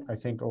group, I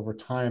think, over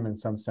time in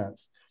some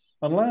sense.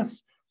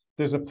 Unless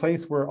there's a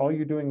place where all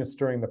you're doing is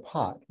stirring the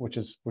pot, which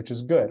is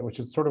good, which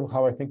is sort of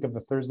how I think of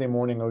the Thursday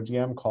morning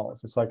OGM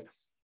calls. It's like,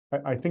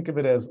 I think of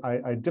it as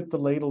I dip the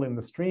ladle in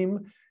the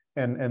stream,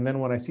 and then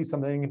when I see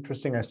something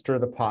interesting, I stir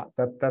the pot.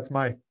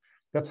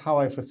 That's how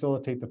I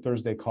facilitate the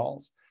Thursday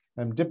calls.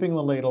 I'm dipping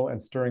the ladle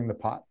and stirring the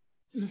pot.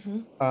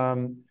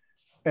 And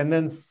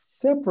then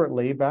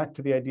separately, back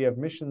to the idea of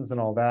missions and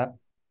all that,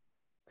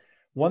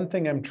 one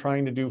thing I'm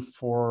trying to do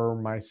for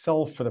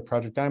myself, for the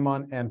project I'm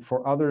on, and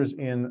for others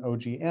in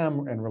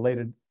OGM and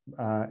related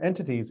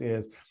entities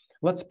is,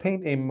 let's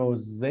paint a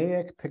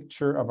mosaic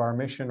picture of our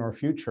mission or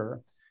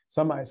future,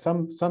 some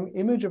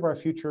image of our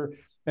future.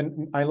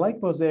 And I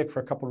like mosaic for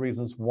a couple of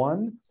reasons.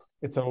 One,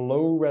 it's a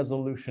low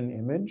resolution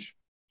image.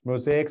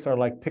 Mosaics are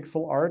like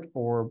pixel art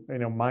or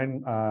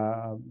mind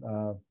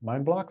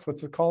blocks.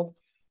 What's it called?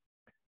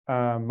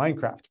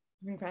 Minecraft.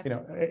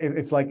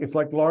 It's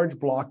like large,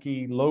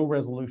 blocky, low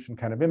resolution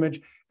kind of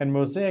image, and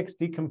mosaics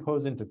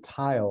decompose into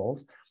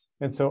tiles.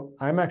 And so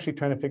I'm actually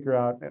trying to figure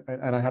out,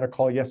 and I had a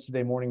call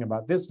yesterday morning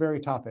about this very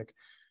topic.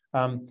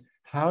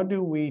 How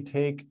do we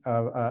take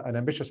an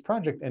ambitious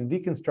project and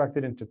deconstruct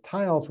it into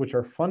tiles, which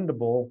are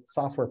fundable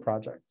software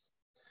projects?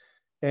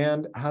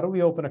 And how do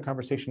we open a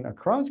conversation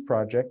across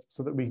projects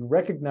so that we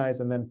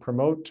recognize and then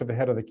promote to the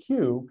head of the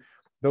queue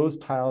those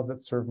tiles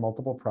that serve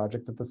multiple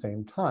projects at the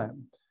same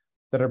time,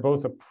 that are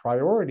both a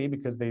priority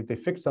because they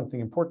fix something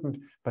important,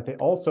 but they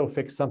also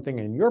fix something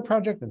in your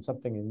project and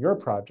something in your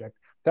project.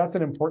 That's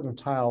an important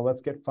tile.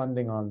 Let's get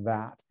funding on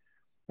that.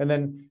 And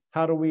then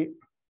how do we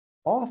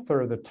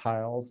author the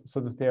tiles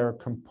so that they are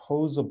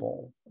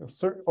composable?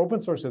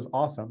 Open source is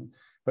awesome,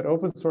 but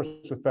open source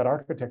with bad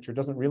architecture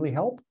doesn't really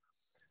help.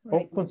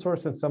 Right. Open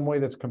source in some way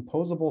that's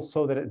composable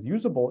so that it's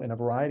usable in a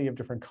variety of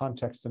different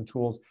contexts and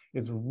tools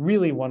is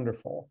really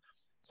wonderful.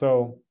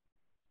 So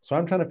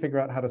I'm trying to figure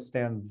out how to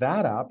stand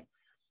that up,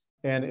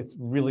 and it's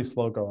really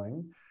slow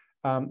going.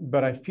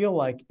 But I feel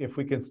like if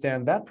we can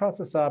stand that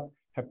process up,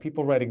 have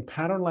people writing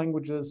pattern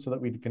languages so that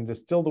we can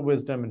distill the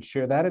wisdom and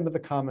share that into the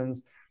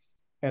commons,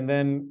 and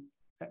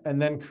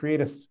then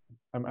create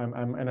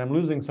I'm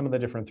losing some of the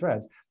different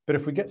threads. But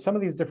if we get some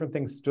of these different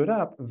things stood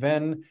up,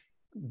 then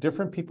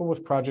different people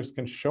with projects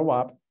can show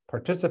up,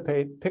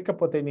 participate, pick up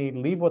what they need,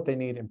 leave what they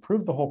need,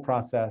 improve the whole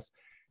process,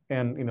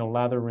 and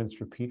lather, rinse,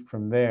 repeat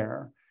from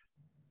there.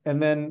 And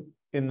then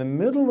in the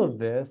middle of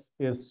this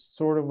is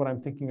sort of what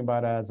I'm thinking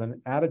about as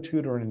an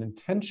attitude or an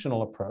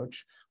intentional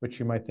approach, which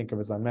you might think of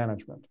as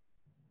UnManagement,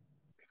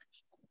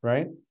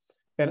 right?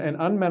 And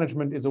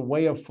UnManagement is a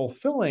way of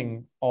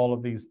fulfilling all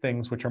of these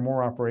things, which are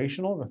more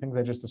operational. The things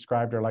I just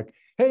described are like,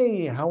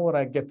 hey, how would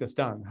I get this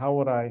done?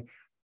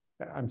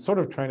 I'm sort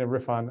of trying to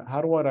riff on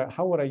how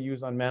would I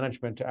use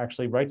UnManagement to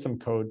actually write some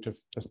code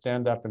to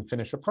stand up and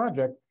finish a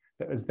project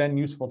that is then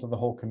useful to the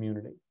whole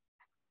community,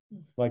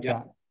 like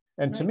that.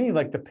 And to me,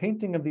 like the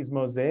painting of these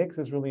mosaics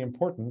is really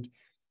important.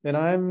 And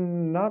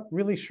I'm not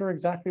really sure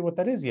exactly what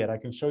that is yet. I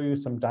can show you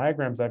some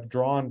diagrams I've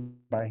drawn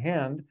by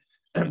hand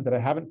that I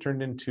haven't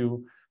turned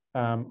into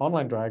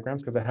online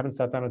diagrams because I haven't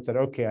sat down and said,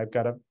 okay, I've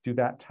got to do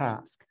that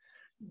task.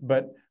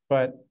 But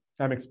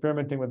I'm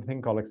experimenting with a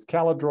thing called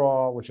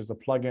Excalidraw, which is a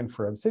plugin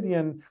for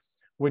Obsidian,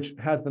 which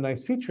has the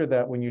nice feature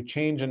that when you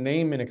change a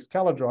name in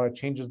Excalidraw, it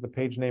changes the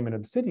page name in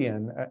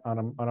Obsidian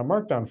on a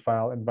Markdown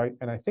file,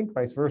 and I think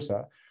vice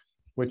versa,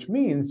 which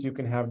means you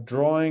can have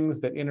drawings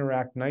that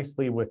interact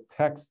nicely with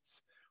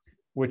texts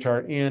which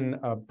are in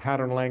a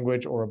pattern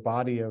language or a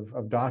body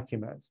of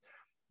documents.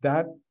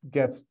 That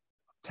gets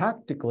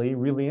tactically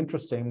really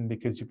interesting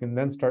because you can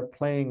then start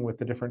playing with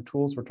the different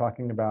tools we're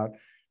talking about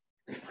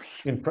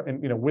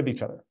with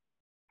each other.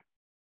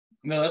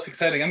 No, that's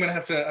exciting. I'm gonna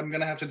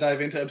have to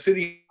dive into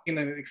Obsidian and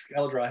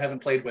Excalidraw. I haven't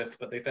played with,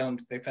 but they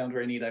sound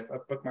very neat. I've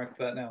bookmarked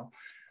that now.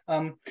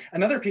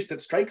 Another piece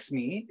that strikes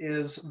me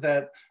is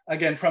that,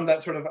 again, from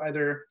that sort of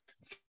either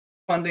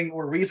funding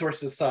or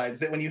resources side,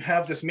 that when you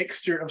have this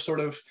mixture of sort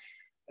of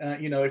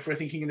if we're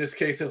thinking in this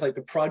case as like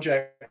the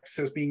projects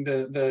as being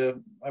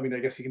I mean, I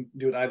guess you can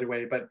do it either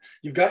way, but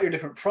you've got your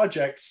different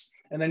projects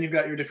and then you've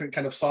got your different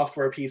kind of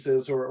software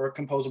pieces or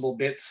composable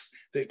bits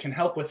that can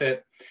help with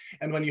it.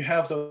 And when you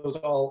have those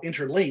all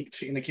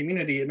interlinked in a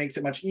community, it makes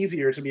it much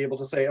easier to be able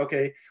to say,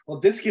 okay, well,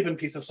 this given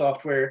piece of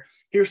software,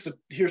 here's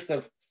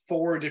the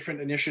 4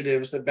 different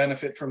initiatives that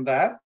benefit from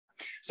that.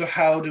 So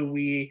how do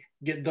we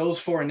get those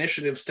 4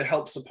 initiatives to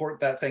help support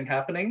that thing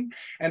happening?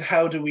 And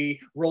how do we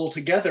roll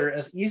together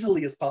as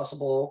easily as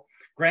possible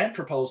grant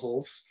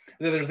proposals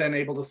that are then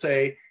able to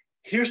say,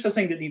 here's the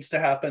thing that needs to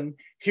happen.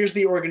 Here's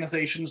the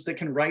organizations that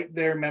can write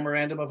their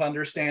memorandum of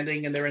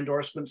understanding and their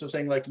endorsements of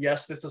saying like,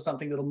 yes, this is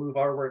something that'll move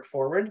our work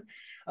forward,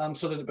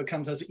 so that it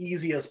becomes as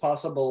easy as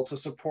possible to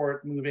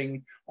support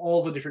moving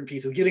all the different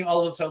pieces, getting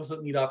all the cells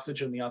that need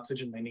oxygen, the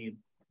oxygen they need.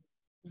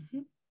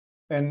 Mm-hmm.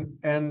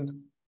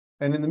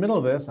 And in the middle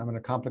of this, I'm going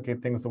to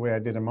complicate things the way I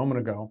did a moment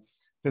ago.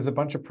 There's a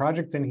bunch of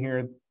projects in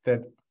here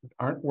that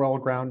aren't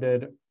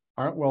well-grounded,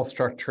 aren't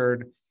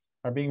well-structured,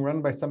 are being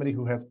run by somebody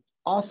who has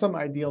awesome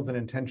ideals and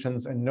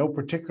intentions and no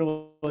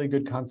particularly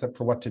good concept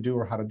for what to do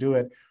or how to do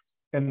it.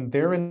 And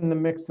they're in the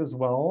mix as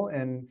well.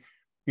 And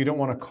you don't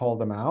want to call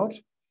them out.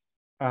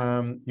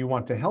 You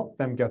want to help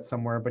them get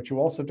somewhere, but you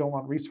also don't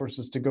want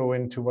resources to go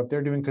into what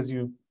they're doing because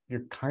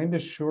you're kind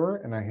of sure,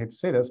 and I hate to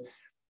say this,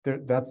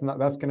 that's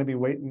going to be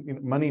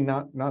money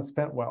not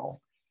spent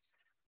well.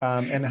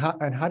 And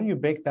how do you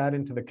bake that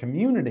into the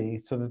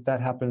community so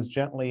that happens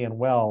gently and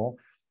well,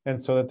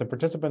 and so that the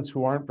participants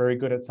who aren't very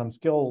good at some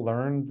skill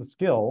learn the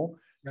skill,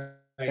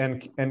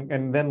 right,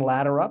 and then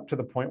ladder up to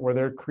the point where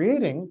they're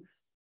creating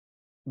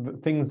the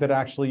things that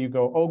actually you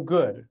go, oh,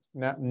 good.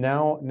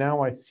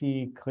 Now I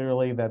see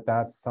clearly that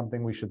that's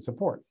something we should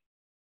support.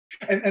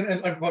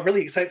 And what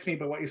really excites me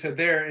about what you said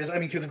there is, I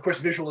mean, because of course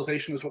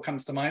visualization is what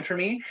comes to mind for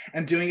me,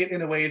 and doing it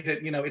in a way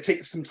that, it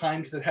takes some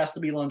time because it has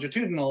to be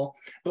longitudinal,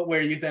 but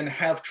where you then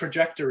have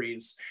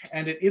trajectories.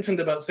 And it isn't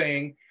about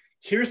saying,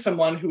 here's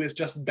someone who is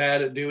just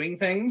bad at doing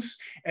things,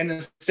 and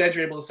instead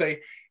you're able to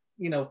say,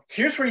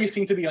 here's where you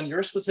seem to be on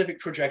your specific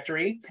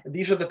trajectory.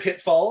 These are the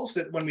pitfalls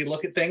that when we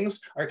look at things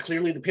are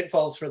clearly the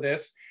pitfalls for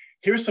this.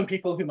 Here's some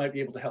people who might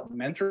be able to help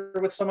mentor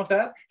with some of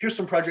that. Here's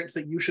some projects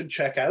that you should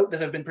check out that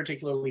have been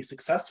particularly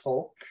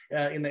successful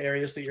in the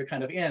areas that you're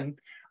kind of in.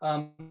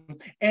 And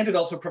it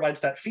also provides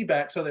that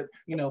feedback so that,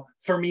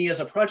 for me as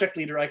a project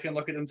leader, I can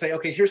look at it and say,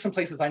 okay, here's some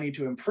places I need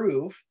to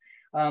improve.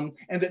 And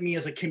that me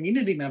as a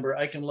community member,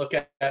 I can look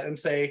at and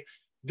say,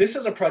 this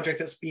is a project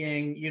that's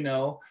being,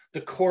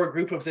 the core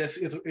group of this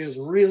is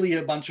really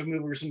a bunch of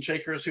movers and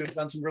shakers who have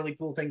done some really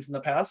cool things in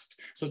the past.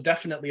 So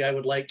definitely I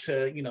would like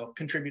to,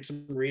 contribute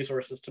some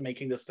resources to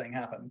making this thing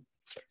happen.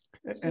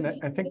 And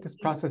I think this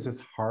process is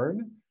hard.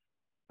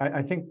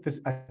 I think this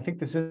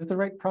is the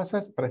right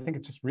process, but I think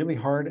it's just really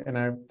hard.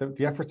 And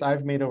the efforts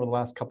I've made over the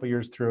last couple of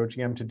years through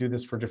OGM to do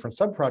this for different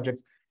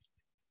sub-projects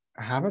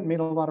haven't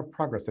made a lot of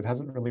progress. It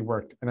hasn't really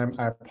worked. And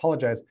I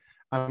apologize.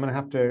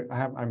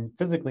 I'm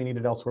physically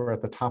needed elsewhere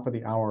at the top of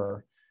the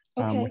hour,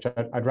 okay, which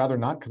I'd rather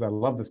not because I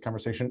love this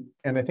conversation.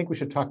 And I think we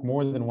should talk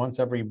more than once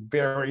every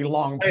very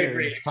long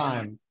period of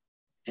time.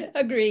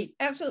 Agree.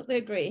 Absolutely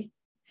agree.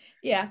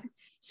 Yeah.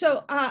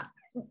 So,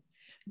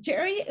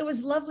 Jerry, it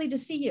was lovely to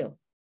see you.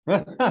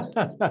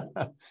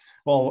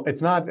 Well,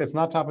 it's not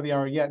top of the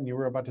hour yet, and you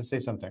were about to say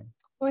something.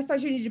 Oh, I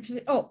thought you needed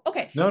to. Oh,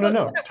 okay. No.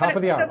 Top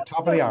of the hour.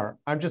 Top of the hour.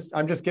 I'm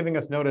just giving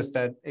us notice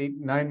that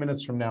 9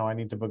 minutes from now I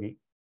need to boogie.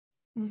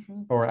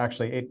 Mm-hmm. Or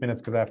actually 8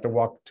 minutes because I have to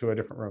walk to a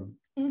different room.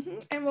 Mm-hmm.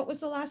 And what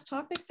was the last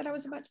topic that I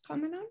was about to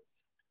comment on?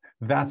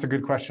 That's a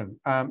good question.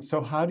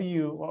 So how do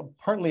you, well,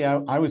 partly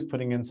I was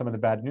putting in some of the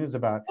bad news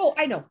about. Oh,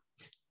 I know.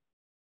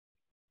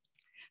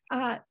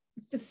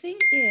 The thing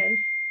is,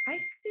 I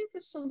think the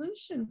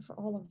solution for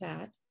all of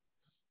that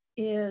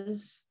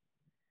is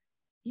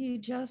you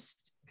just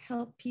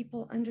help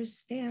people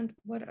understand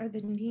what are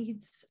the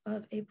needs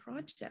of a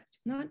project.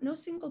 No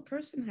single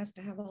person has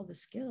to have all the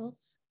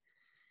skills.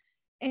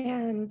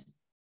 And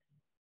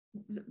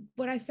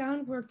what I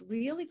found worked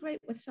really great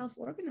with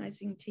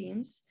self-organizing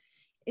teams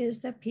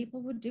is that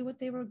people would do what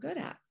they were good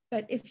at.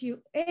 But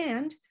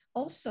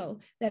also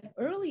that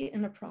early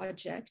in a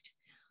project,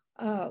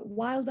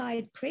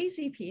 wild-eyed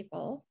crazy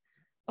people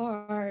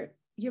are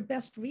your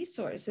best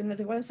resource, and they're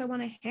the ones I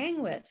want to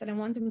hang with, and I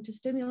want them to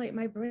stimulate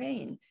my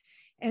brain.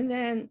 And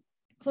then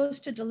close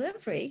to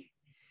delivery,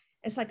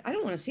 it's like, I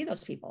don't want to see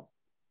those people.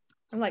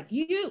 I'm like,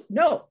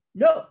 no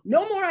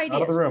more ideas.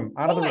 Out of the room,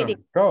 out of the room, ideas.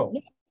 go.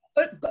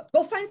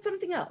 Go find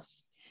something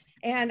else.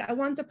 And I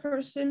want the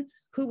person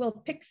who will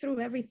pick through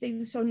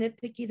everything so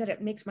nitpicky that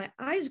it makes my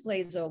eyes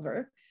glaze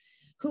over,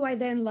 who I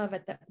then love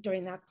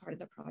during that part of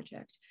the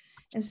project.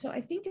 And so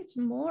I think it's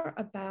more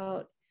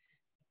about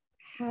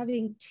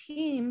having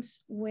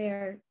teams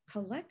where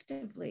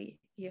collectively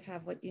you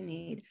have what you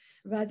need,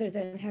 rather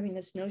than having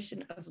this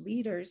notion of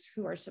leaders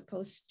who are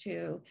supposed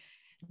to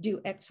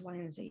do X, Y,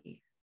 and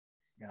Z.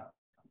 Yeah,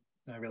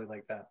 I really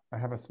like that. I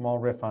have a small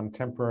riff on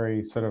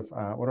temporary sort of,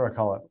 what do I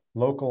call it?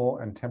 Local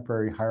and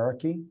temporary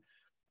hierarchy,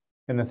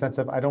 in the sense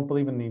of, I don't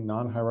believe in the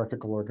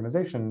non-hierarchical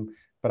organization,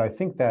 but I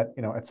think that,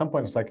 at some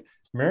point it's like,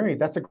 Mary,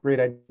 that's a great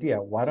idea.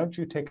 Why don't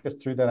you take us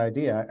through that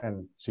idea?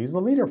 And she's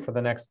the leader for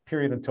the next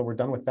period until we're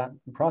done with that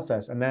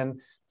process, and then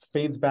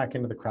fades back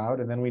into the crowd,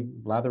 and then we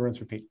lather, rinse,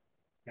 repeat.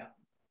 Yeah.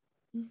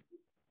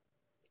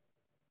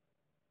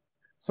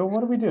 So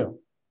what do we do?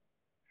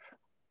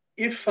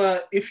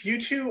 If you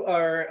two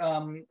are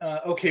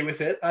okay with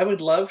it, I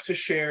would love to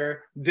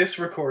share this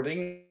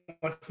recording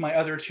with my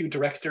other two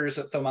directors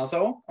at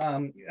Thomaso.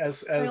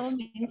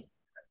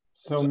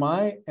 So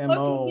my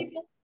MO,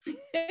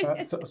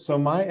 so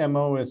my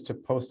MO is to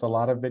post a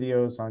lot of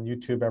videos on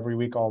YouTube every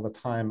week, all the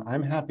time.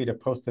 I'm happy to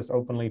post this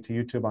openly to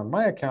YouTube on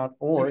my account,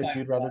 or if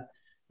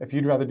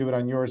you'd rather do it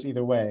on yours,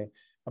 either way.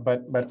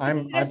 But Did I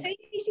say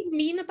anything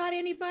mean about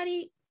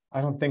anybody? I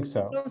don't think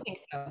so. I don't think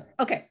so.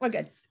 Okay, we're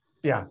good.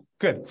 Yeah,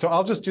 good. So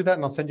I'll just do that,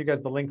 and I'll send you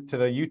guys the link to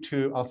the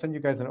YouTube. I'll send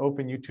you guys an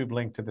open YouTube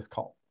link to this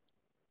call.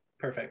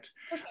 Perfect.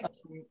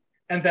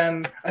 And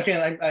then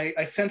again,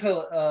 I sent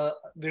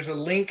there's a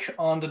link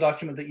on the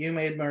document that you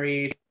made,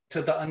 Marie,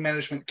 to the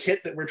UnManagement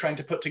kit that we're trying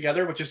to put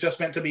together, which is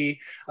just meant to be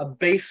a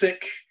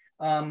basic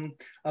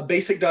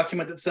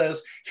document that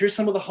says, here's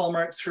some of the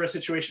hallmarks for a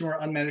situation where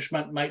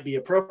UnManagement might be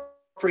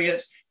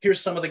appropriate. Here's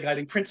some of the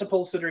guiding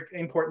principles that are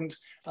important.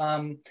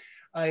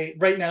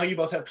 Right now you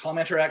both have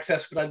commenter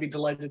access, but I'd be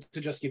delighted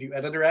to just give you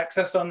editor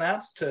access on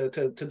that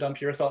to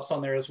dump your thoughts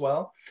on there as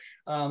well.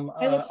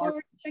 I look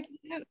forward to checking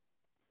it out.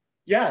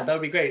 Yeah, that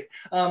would be great.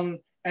 And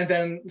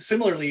then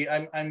similarly,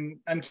 I'm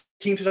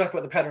keen to talk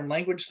about the pattern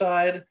language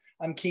side.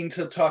 I'm keen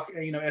to talk,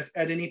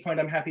 at any point,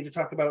 I'm happy to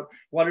talk about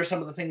what are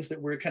some of the things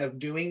that we're kind of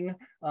doing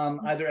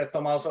either at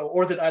Thomaso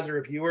or that either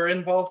of you are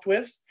involved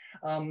with,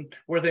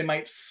 where they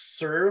might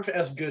serve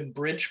as good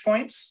bridge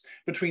points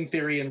between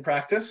theory and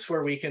practice,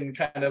 where we can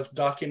kind of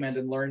document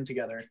and learn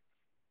together.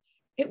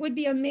 It would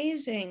be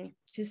amazing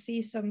to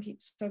see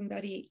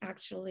somebody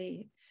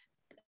actually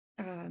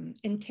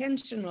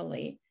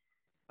intentionally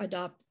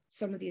adopt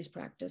some of these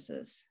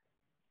practices.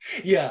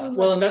 Yeah,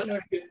 well,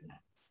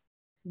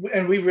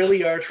 and we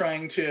really are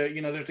trying to,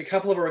 there's a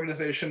couple of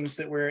organizations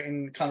that we're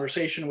in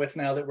conversation with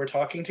now that we're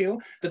talking to,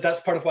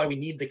 that's part of why we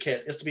need the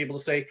kit, is to be able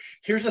to say,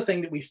 here's a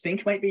thing that we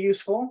think might be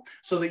useful,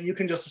 so that you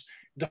can just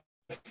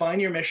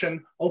define your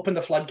mission, open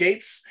the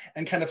floodgates,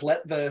 and kind of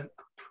let the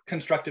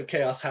constructive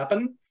chaos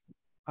happen.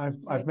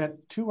 I've met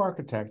two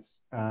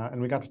architects, and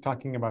we got to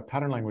talking about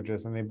pattern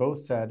languages, and they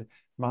both said,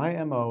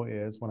 my MO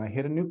is when I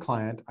hit a new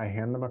client, I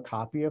hand them a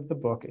copy of the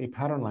book, A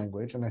Pattern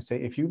Language, and I say,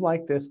 if you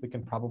like this, we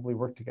can probably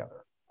work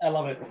together. I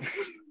love it.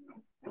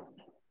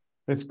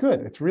 It's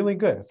good. It's really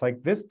good. It's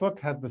like, this book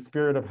has the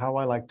spirit of how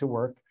I like to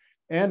work.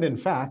 And in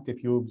fact,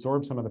 if you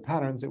absorb some of the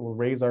patterns, it will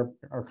raise our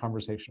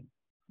conversation.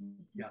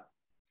 Yeah.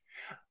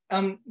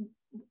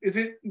 Is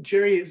it,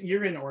 Jerry,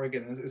 you're in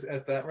Oregon, is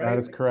that right? That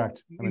is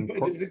correct.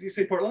 Did you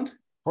say Portland?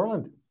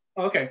 Portland.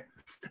 Okay.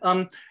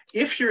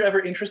 If you're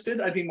ever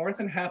interested, I'd be more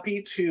than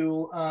happy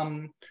to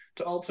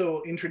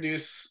also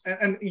introduce,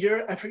 and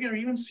you're, I forget, are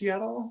you in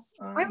Seattle?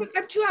 I'm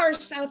 2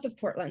 hours south of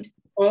Portland.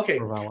 Oh, okay.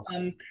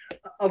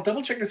 I'll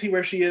double check to see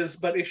where she is,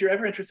 but if you're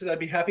ever interested, I'd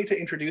be happy to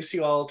introduce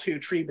you all to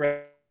Tree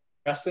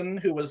Bresson,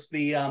 who was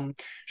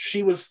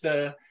she was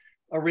the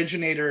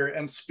originator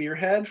and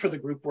spearhead for the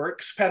group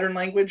works pattern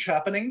language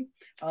happening.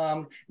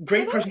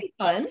 Great person,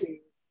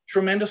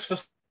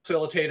 tremendous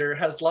facilitator,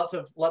 has lots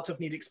of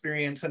neat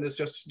experience, and is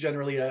just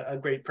generally a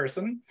great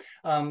person.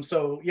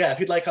 So yeah, if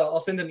you'd like, I'll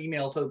send an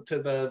email to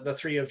the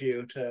three of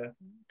you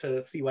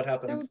to see what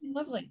happens. That would be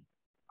lovely.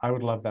 I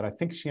would love that. I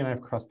think she and I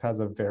have crossed paths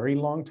a very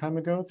long time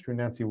ago through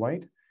Nancy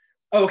White.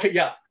 Oh, okay,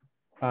 yeah.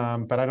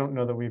 But I don't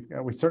know that we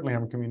certainly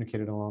haven't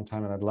communicated in a long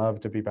time, and I'd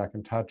love to be back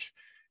in touch.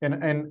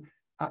 And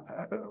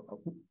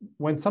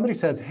when somebody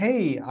says,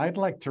 hey, I'd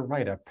like to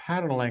write a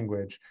pattern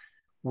language,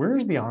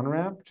 where's the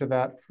on-ramp to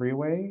that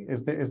freeway?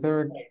 Is there is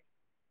there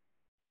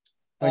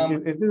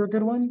a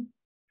good one?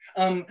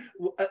 One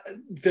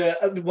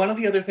of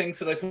the other things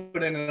that I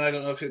put in, and I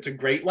don't know if it's a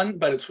great one,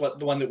 but it's the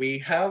one that we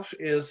have,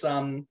 is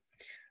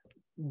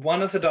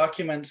one of the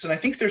documents, and I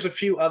think there's a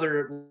few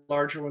other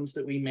larger ones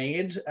that we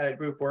made at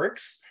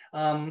GroupWorks,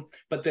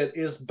 but that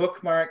is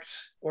bookmarked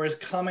or is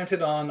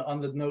commented on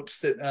the notes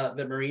that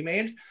that Marie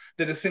made,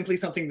 that is simply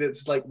something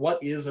that's like,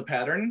 what is a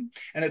pattern?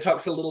 And it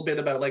talks a little bit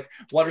about like,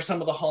 what are some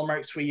of the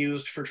hallmarks we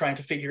used for trying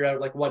to figure out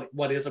like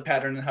what is a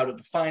pattern and how to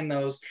define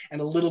those,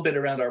 and a little bit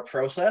around our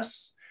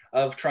process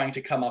of trying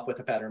to come up with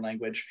a pattern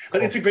language.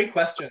 But it's a great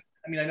question.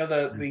 I mean, I know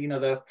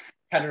the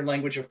pattern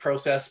language of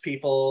process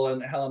people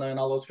and Helena and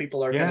all those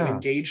people are kind of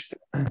engaged.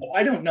 But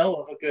I don't know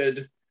of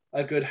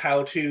a good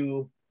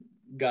how-to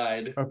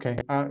guide. Okay,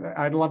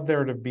 I'd love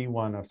there to be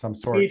one of some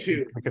sort. Me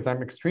too. Because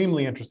I'm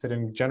extremely interested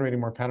in generating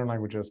more pattern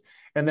languages.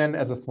 And then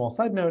as a small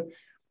side note,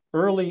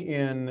 early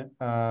in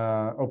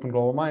Open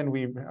Global Mind,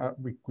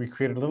 we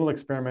created a little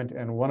experiment,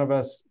 and one of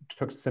us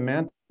took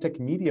Semantic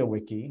Media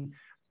Wiki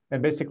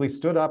and basically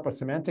stood up a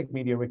Semantic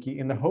Media Wiki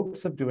in the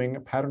hopes of doing a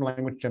pattern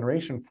language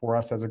generation for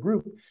us as a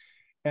group.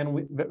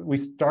 And we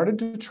started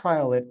to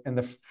trial it, and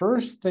the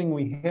first thing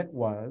we hit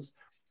was,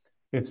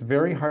 it's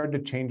very hard to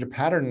change a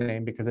pattern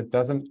name because it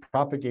doesn't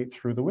propagate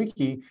through the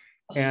wiki,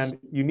 and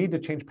you need to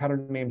change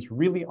pattern names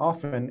really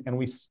often, and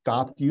we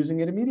stopped using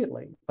it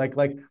immediately. Like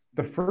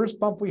the first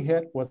bump we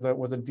hit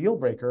was a deal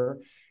breaker,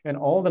 and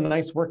all the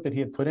nice work that he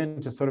had put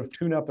in to sort of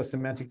tune up a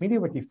Semantic Media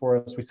Wiki for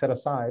us, we set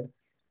aside,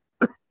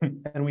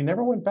 and we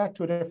never went back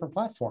to a different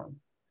platform.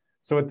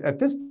 So at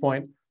this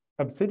point,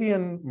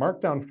 Obsidian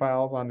Markdown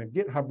files on a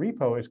GitHub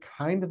repo is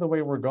kind of the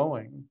way we're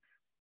going.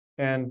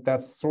 And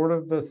that's sort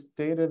of the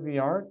state of the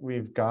art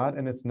we've got.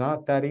 And it's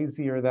not that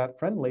easy or that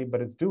friendly,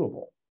 but it's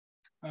doable.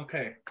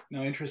 Okay,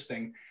 no,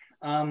 interesting.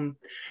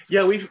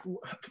 Yeah, we've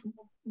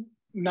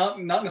not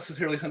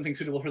necessarily something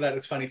suitable for that.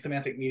 It's funny,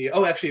 semantic media.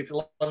 Oh, actually, it's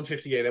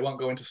 11:58. I won't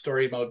go into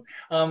story mode.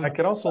 I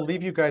could also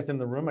leave you guys in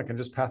the room. I can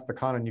just pass the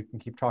con and you can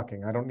keep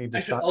talking. I don't need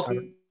to stop.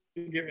 Also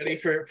get ready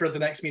for the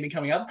next meeting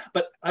coming up.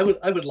 But I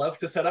would love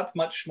to set up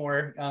much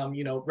more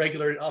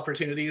regular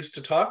opportunities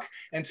to talk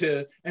and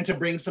to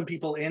bring some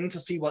people in to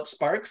see what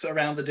sparks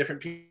around the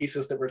different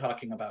pieces that we're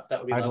talking about. That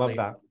would be lovely. I'd love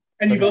that.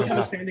 And you both have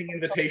a standing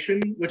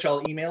invitation, which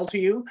I'll email to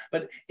you.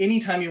 But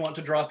anytime you want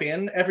to drop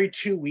in, every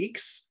 2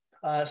 weeks,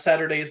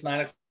 Saturdays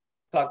 9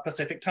 o'clock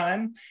Pacific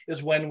time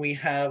is when we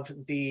have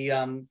the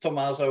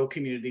Thomaso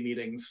community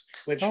meetings,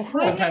 which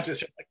sometimes it's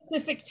just like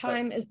Pacific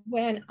time is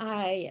when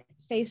I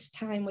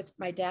FaceTime with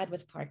my dad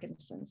with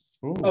Parkinson's.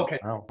 Ooh, okay.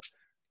 Wow.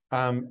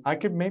 I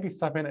could maybe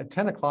stop in at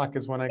 10 o'clock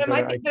is when I go to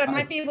I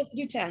might be able to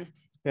do 10.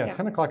 Yeah,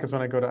 10 o'clock is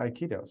when I go to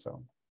Aikido.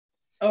 So.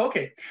 Oh,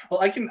 okay. Well,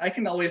 I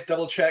can always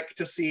double check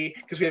to see,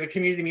 because we have a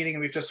community meeting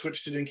and we've just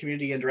switched to doing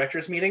community and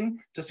directors meeting,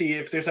 to see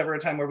if there's ever a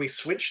time where we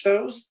switch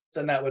those,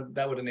 then that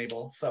would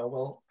enable. So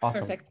we'll.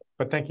 Awesome. Perfect.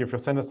 But thank you for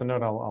sending us a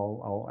note.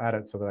 I'll add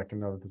it so that I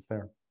can know that it's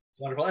there.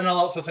 Wonderful. And I'll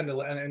also send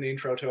an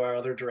intro to our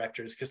other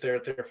directors, because they're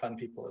fun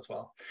people as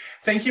well.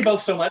 Thank you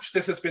both so much.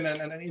 This has been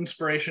an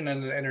inspiration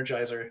and an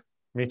energizer.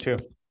 Me too.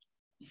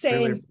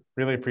 Same.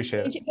 Really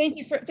appreciate it.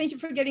 Thank you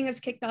for getting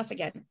us kicked off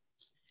again.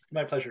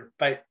 My pleasure.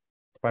 Bye.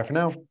 Bye for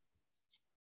now.